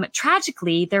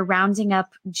tragically, they're rounding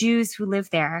up Jews who live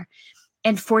there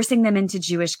and forcing them into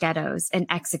Jewish ghettos and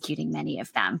executing many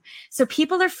of them. So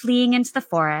people are fleeing into the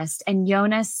forest, and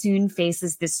Yona soon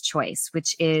faces this choice,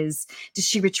 which is, does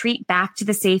she retreat back to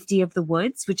the safety of the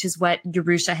woods, which is what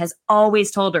Jerusha has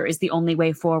always told her is the only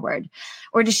way forward,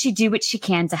 or does she do what she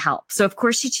can to help? So of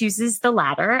course she chooses the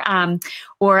latter,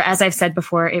 or as I've said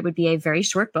before, it would be a very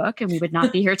short book and we would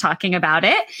not be here talking about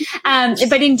it.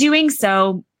 But in doing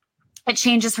so, it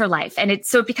changes her life. And it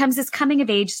becomes this coming of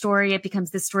age story. It becomes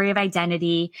this story of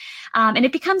identity. And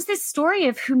it becomes this story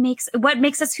of what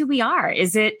makes us who we are.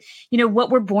 Is it, what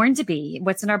we're born to be?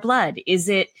 What's in our blood? Is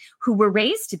it who we're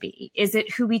raised to be? Is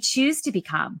it who we choose to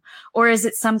become? Or is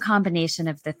it some combination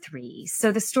of the three?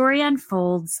 So the story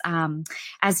unfolds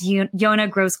as Yona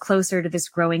grows closer to this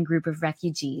growing group of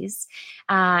refugees.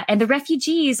 And the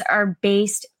refugees are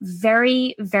based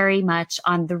very, very much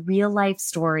on the real life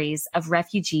stories of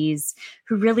refugees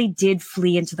who really did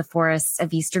flee into the forests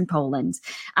of Eastern Poland.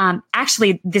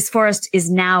 Actually, this forest is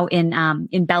now in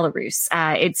Belarus.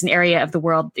 It's an area of the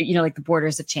world, like the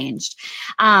borders have changed.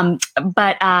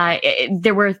 But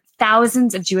there were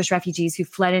thousands of Jewish refugees who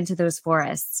fled into those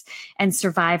forests and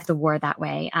survived the war that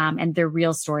way. And their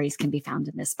real stories can be found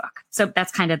in this book. So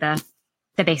that's kind of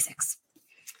the basics.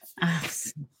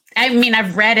 I mean,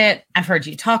 I've read it. I've heard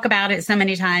you talk about it so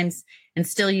many times, and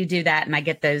still you do that. And I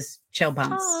get those chill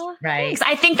bumps, right? Thanks.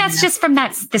 I think that's just from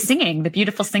the singing, the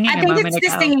beautiful singing. I think it's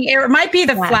the singing. It might be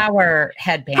the flower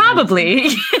headband. Probably.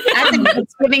 I think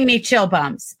it's giving me chill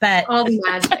bumps, but all the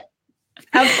magic.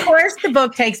 Of course, the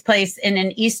book takes place in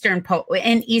Eastern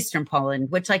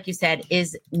Poland, which, like you said,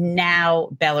 is now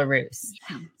Belarus.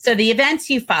 Yeah. So the events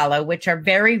you follow, which are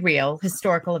very real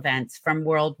historical events from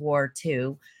World War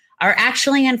II, are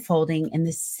actually unfolding in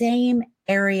the same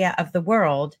area of the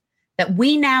world that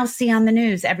we now see on the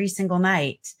news every single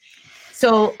night.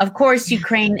 So, of course,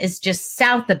 Ukraine is just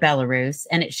south of Belarus,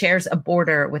 and it shares a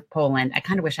border with Poland. I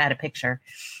kind of wish I had a picture.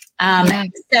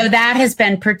 So that has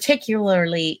been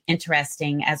particularly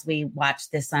interesting as we watch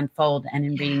this unfold and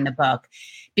in reading the book,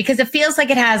 because it feels like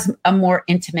we have a more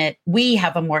intimate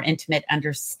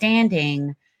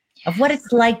understanding of what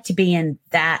it's like to be in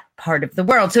that part of the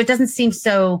world. So it doesn't seem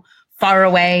so far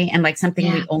away and like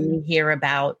something we only hear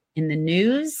about in the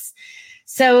news.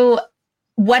 So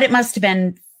what it must have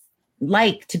been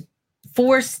like to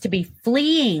forced to be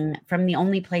fleeing from the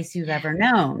only place you've ever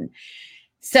known.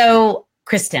 So,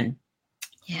 Kristen,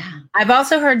 I've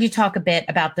also heard you talk a bit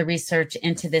about the research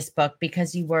into this book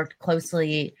because you worked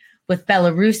closely with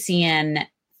Belarusian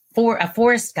a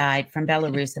forest guide from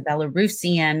Belarus, a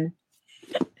Belarusian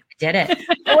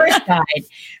forest guide.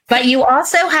 But you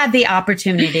also had the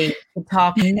opportunity to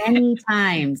talk many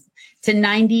times to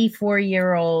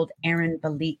 94-year-old Aaron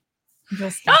Bielski.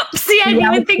 Oh, see, I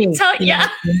didn't even think to yeah.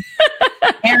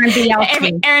 Aaron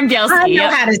Bielski. Aaron Bielski. I know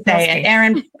how to say it.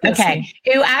 Aaron, okay.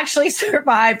 Who actually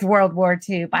survived World War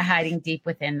II by hiding deep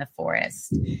within the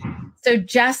forest. So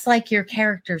just like your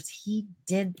characters, he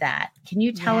did that. Can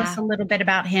you tell us a little bit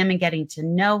about him and getting to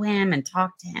know him and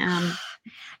talk to him?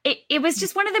 It was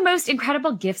just one of the most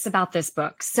incredible gifts about this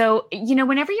book. So,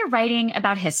 whenever you're writing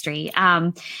about history,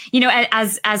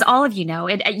 as all of you know,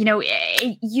 it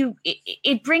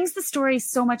brings the story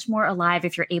so much more alive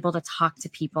if you're able to talk to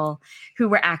people who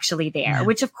were actually there,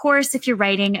 which of course, if you're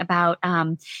writing about,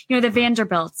 the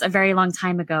Vanderbilts a very long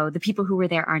time ago, the people who were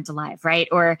there aren't alive, right?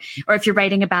 Or if you're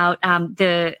writing about,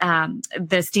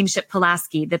 the steamship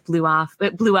Pulaski that blew up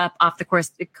off the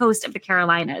coast of the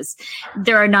Carolinas,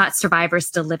 there are not survivors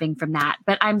still living from that.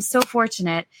 But I'm so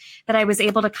fortunate that I was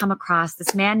able to come across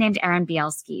this man named Aaron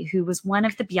Bielski, who was one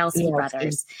of the Bielski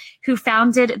brothers, who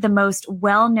founded the most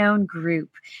well-known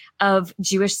group of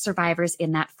Jewish survivors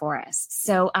in that forest.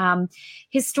 So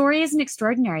his story is an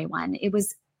extraordinary one. It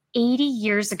was 80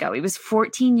 years ago. He was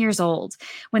 14 years old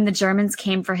when the Germans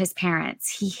came for his parents.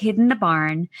 He hid in the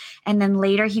barn, and then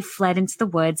later he fled into the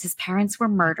woods. His parents were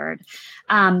murdered,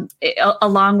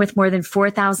 along with more than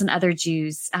 4,000 other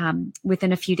Jews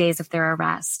within a few days of their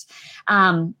arrest.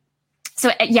 So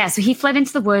he fled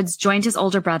into the woods, joined his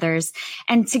older brothers,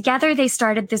 and together they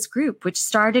started this group, which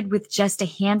started with just a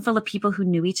handful of people who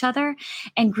knew each other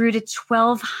and grew to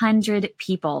 1,200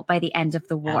 people by the end of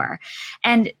the war.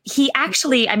 And he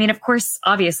actually, of course,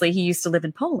 obviously he used to live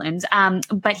in Poland,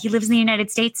 but he lives in the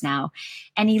United States now,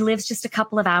 and he lives just a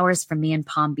couple of hours from me in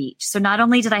Palm Beach. So not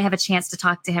only did I have a chance to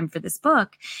talk to him for this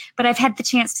book, but I've had the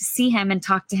chance to see him and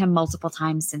talk to him multiple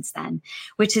times since then,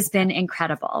 which has been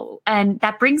incredible. And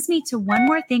that brings me to one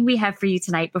more thing we have for you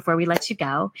tonight before we let you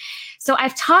go. So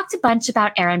I've talked a bunch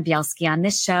about Aaron Bielski on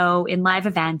this show, in live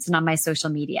events, and on my social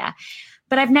media,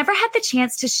 but I've never had the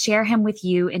chance to share him with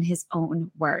you in his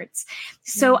own words.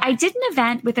 So I did an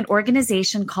event with an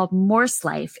organization called Morse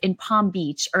Life in Palm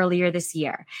Beach earlier this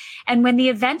year. And when the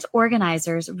event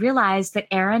organizers realized that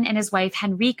Aaron and his wife,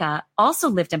 Henrika, also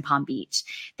lived in Palm Beach,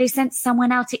 they sent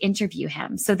someone out to interview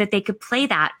him so that they could play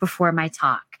that before my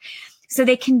talk. So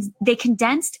they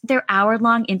condensed their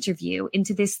hour-long interview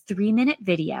into this 3-minute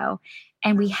video,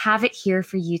 and we have it here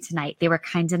for you tonight. They were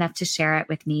kind enough to share it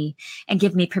with me and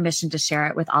give me permission to share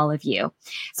it with all of you.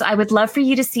 So I would love for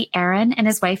you to see Aaron and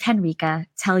his wife, Henrika,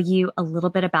 tell you a little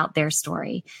bit about their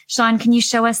story. Sean, can you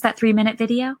show us that 3-minute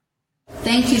video?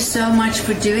 Thank you so much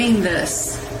for doing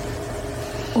this.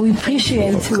 We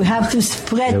appreciate we have to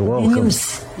spread the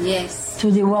news. Yes. To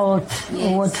the world,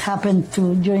 what happened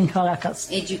during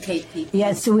Holocaust. Educate people.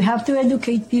 Yes, so we have to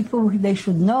educate people. They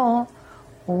should know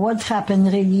what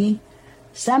happened really.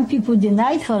 Some people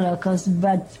denied Holocaust,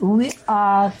 but we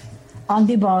are on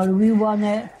the ball. We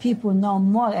want people know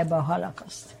more about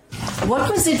Holocaust.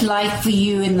 What was it like for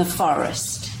you in the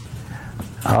forest?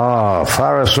 Oh,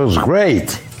 forest was great.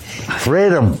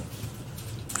 Freedom.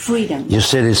 Freedom. You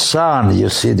see the sun, you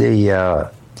see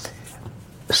the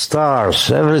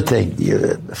stars, everything.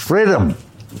 Freedom.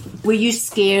 Were you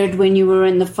scared when you were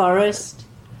in the forest?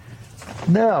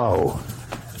 No.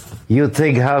 You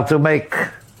think how to make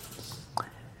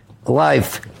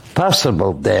life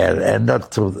possible there and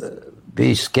not to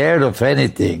be scared of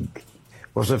anything.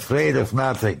 Was afraid of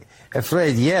nothing.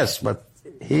 Afraid, yes, but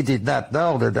he did not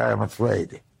know that I am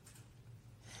afraid.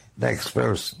 Next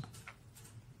person.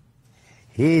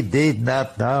 He did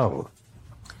not know.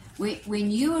 When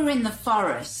you were in the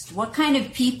forest, what kind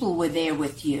of people were there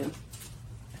with you?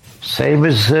 Same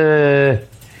as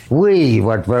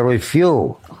but very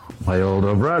few. My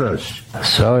older brothers.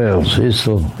 Sawyer,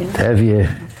 Cecil, Tevye.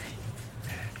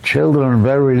 Children,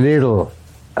 very little.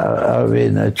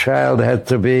 A child had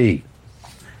to be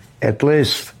at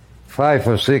least 5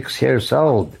 or 6 years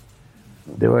old,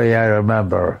 the way I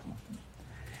remember.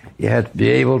 You had to be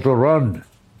able to run,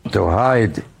 to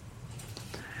hide.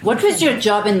 What was your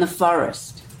job in the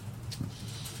forest?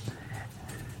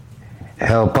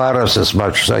 Help others as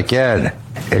much as I can.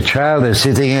 A child is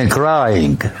sitting and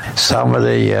crying.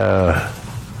 Somebody left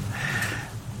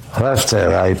it.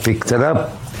 I picked it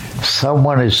up.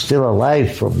 Someone is still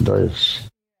alive from this.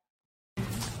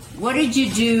 What did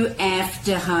you do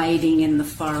after hiding in the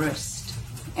forest,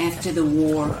 after the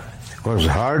war? It was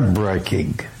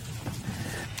heartbreaking.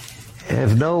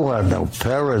 Have no one, no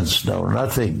parents, no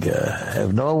nothing.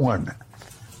 Have no one.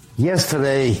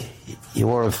 Yesterday, you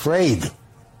were afraid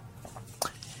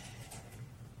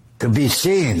to be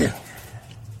seen.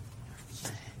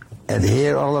 And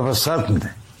here, all of a sudden,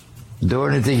 do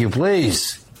anything you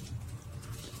please.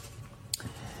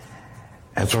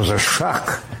 It was a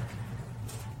shock.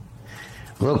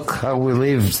 Look how we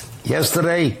lived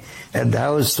yesterday and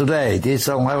how it's today. This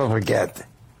I'll never forget.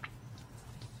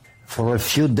 For a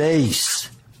few days,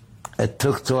 it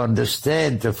took to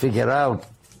understand, to figure out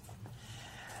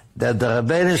that the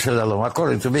Rabbeinu Shalom,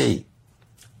 according to me,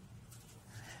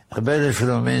 Rabbeinu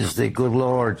Shalom means the good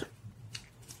Lord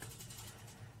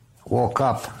woke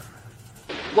up.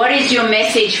 What is your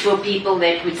message for people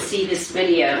that would see this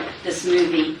video, this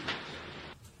movie?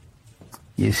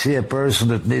 You see a person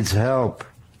that needs help,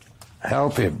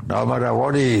 help him, no matter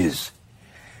what he is.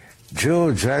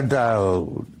 Jew,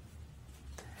 Gentile,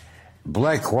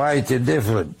 black, white,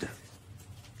 indifferent.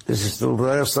 This is the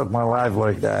rest of my life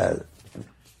like that.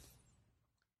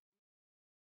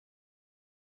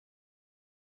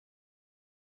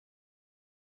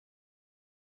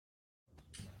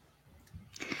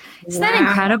 Isn't that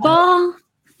incredible?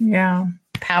 Yeah.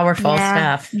 Powerful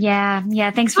stuff.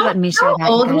 Yeah. Thanks for letting me share that.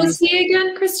 How old was he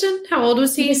again, Kristen? How old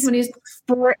was he when he was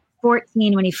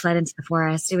 14 when he fled into the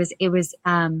forest? It was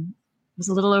a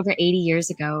little over 80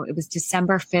 years ago. It was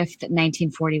December 5th,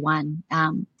 1941,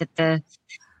 that the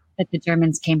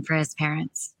Germans came for his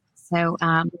parents. So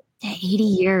 80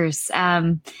 years.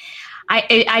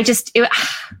 I just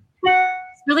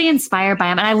really inspired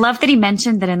by him. And I love that he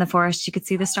mentioned that in the forest you could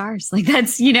see the stars. Like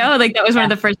that's, that was one of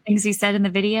the first things he said in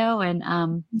the video. And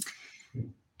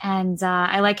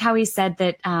I like how he said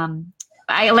that,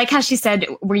 I like how she said,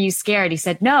 were you scared? He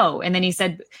said, no. And then he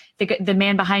said, the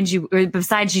man behind you or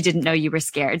besides you didn't know you were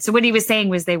scared. So what he was saying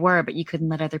was they were, but you couldn't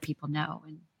let other people know.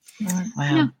 And,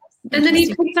 wow. And then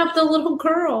he picked up the little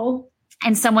girl.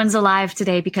 And someone's alive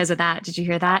today because of that. Did you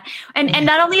hear that? And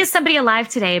not only is somebody alive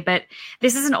today, but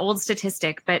this is an old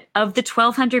statistic, but of the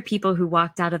 1,200 people who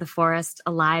walked out of the forest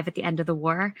alive at the end of the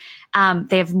war,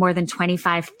 they have more than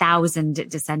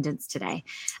 25,000 descendants today.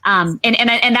 And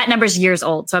that number's years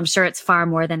old. So I'm sure it's far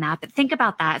more than that. But think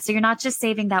about that. So you're not just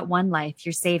saving that one life,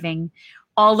 you're saving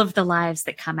all of the lives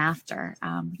that come after,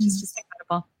 which is just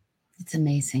incredible. It's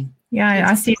amazing. Yeah,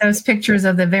 I see those pictures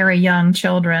of the very young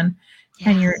children.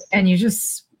 Yeah. And you're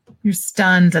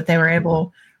stunned that they were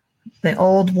able, the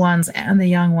old ones and the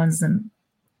young ones, and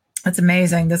it's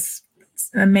amazing. This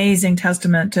amazing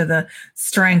testament to the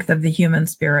strength of the human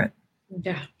spirit.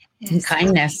 Yeah, and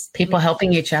kindness, people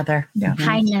helping each other. Yeah,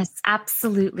 kindness,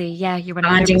 absolutely. Yeah, you're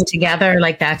bonding together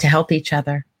like that to help each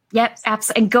other. Yep,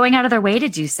 absolutely. And going out of their way to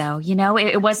do so.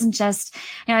 It wasn't just,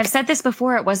 I've said this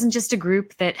before, it wasn't just a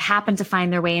group that happened to find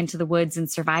their way into the woods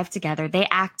and survive together. They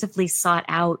actively sought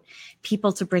out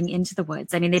people to bring into the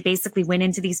woods. I mean, they basically went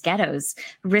into these ghettos,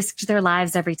 risked their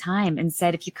lives every time and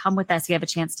said, if you come with us, you have a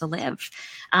chance to live.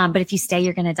 But if you stay,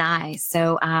 you're going to die.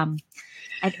 So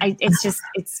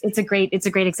it's a great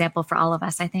example for all of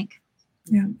us, I think.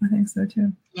 Yeah, I think so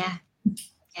too. Yeah.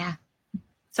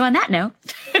 So on that note,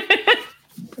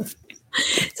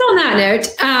 So on that note,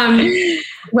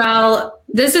 well,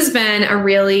 this has been a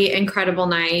really incredible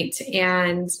night,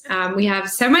 and we have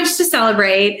so much to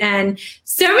celebrate and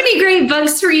so many great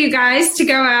books for you guys to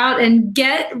go out and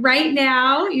get right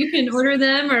now. You can order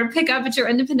them or pick up at your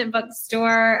independent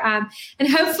bookstore, and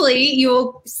hopefully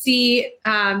you'll see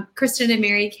Kristen and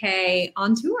Mary Kay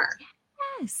on tour.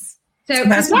 Yes. So,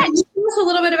 Kristen, can you tell us a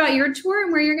little bit about your tour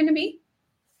and where you're going to be?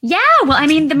 Yeah, well, I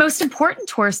mean, the most important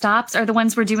tour stops are the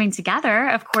ones we're doing together.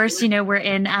 Of course, we're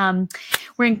in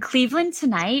Cleveland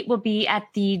tonight. We'll be at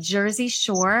the Jersey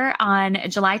Shore on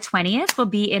July 20th. We'll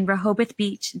be in Rehoboth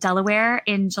Beach, Delaware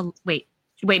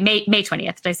May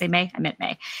 20th. Did I say May? I meant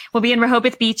May. We'll be in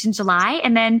Rehoboth Beach in July.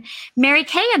 And then Mary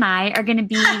Kay and I are going to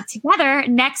be together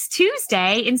next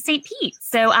Tuesday in St. Pete.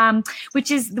 So,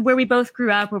 which is where we both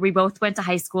grew up, where we both went to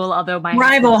high school, although my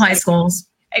rival high schools.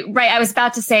 Right. I was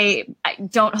about to say,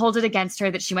 don't hold it against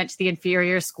her that she went to the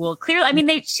inferior school. Clearly, I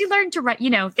mean, she learned to write,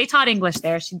 they taught English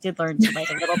there. She did learn to write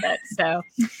a little bit. So,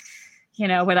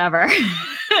 whatever.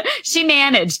 She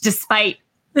managed despite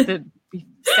the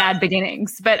sad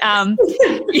beginnings, but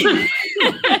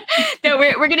no,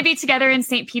 we're going to be together in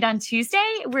St. Pete on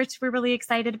Tuesday, which we're really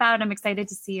excited about. I'm excited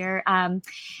to see her. And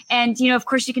of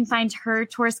course, you can find her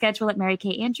tour schedule at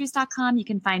marykaandrews.com. You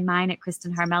can find mine at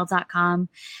kristinharmel.com.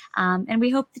 And we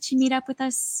hope that you meet up with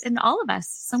us and all of us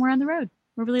somewhere on the road.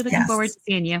 We're really looking forward to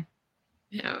seeing you.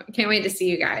 No, can't wait to see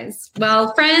you guys.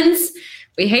 Well, friends,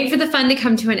 we hate for the fun to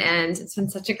come to an end. It's been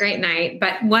such a great night.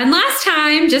 But one last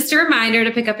time, just a reminder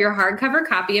to pick up your hardcover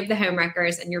copy of The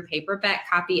Homewreckers and your paperback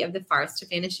copy of The Forest of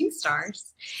Vanishing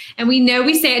Stars. And we know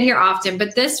we say it here often,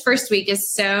 but this first week is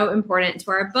so important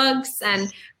to our books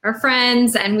and our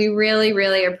friends. And we really,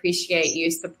 really appreciate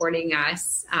you supporting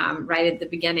us right at the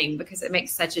beginning, because it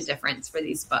makes such a difference for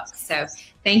these books. So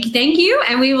thank you.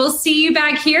 And we will see you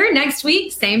back here next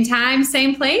week, same time,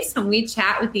 same place, when we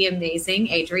chat with the amazing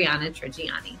Adriana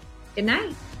Trigiani. Good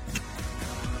night.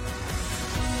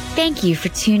 Thank you for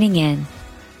tuning in.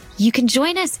 You can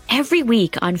join us every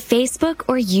week on Facebook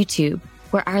or YouTube,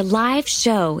 where our live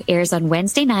show airs on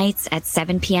Wednesday nights at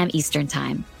 7 p.m. Eastern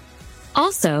Time.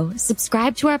 Also,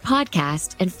 subscribe to our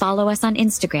podcast and follow us on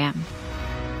Instagram.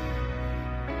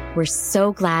 We're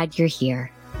so glad you're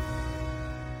here.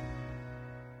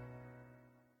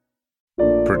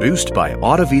 Produced by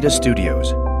Audavita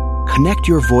Studios. Connect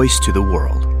your voice to the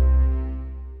world.